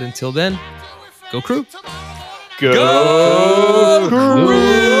 But until then, go Crew. Go Crew!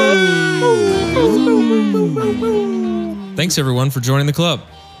 Thanks everyone for joining the club.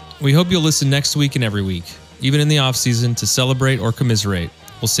 We hope you'll listen next week and every week, even in the off season, to celebrate or commiserate.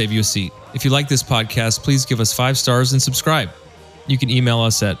 We'll save you a seat. If you like this podcast, please give us 5 stars and subscribe. You can email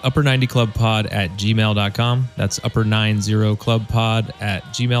us at upper90clubpod@gmail.com. That's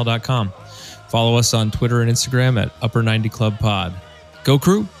upper90clubpod@gmail.com. Follow us on Twitter and Instagram at upper90clubpod. Go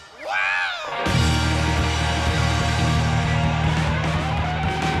Crew!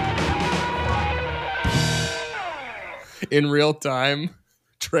 In real time,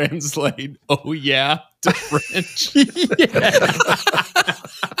 translate "oh yeah" to French.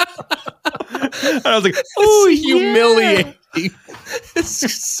 I was like, "oh, humiliating."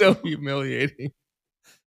 It's so humiliating.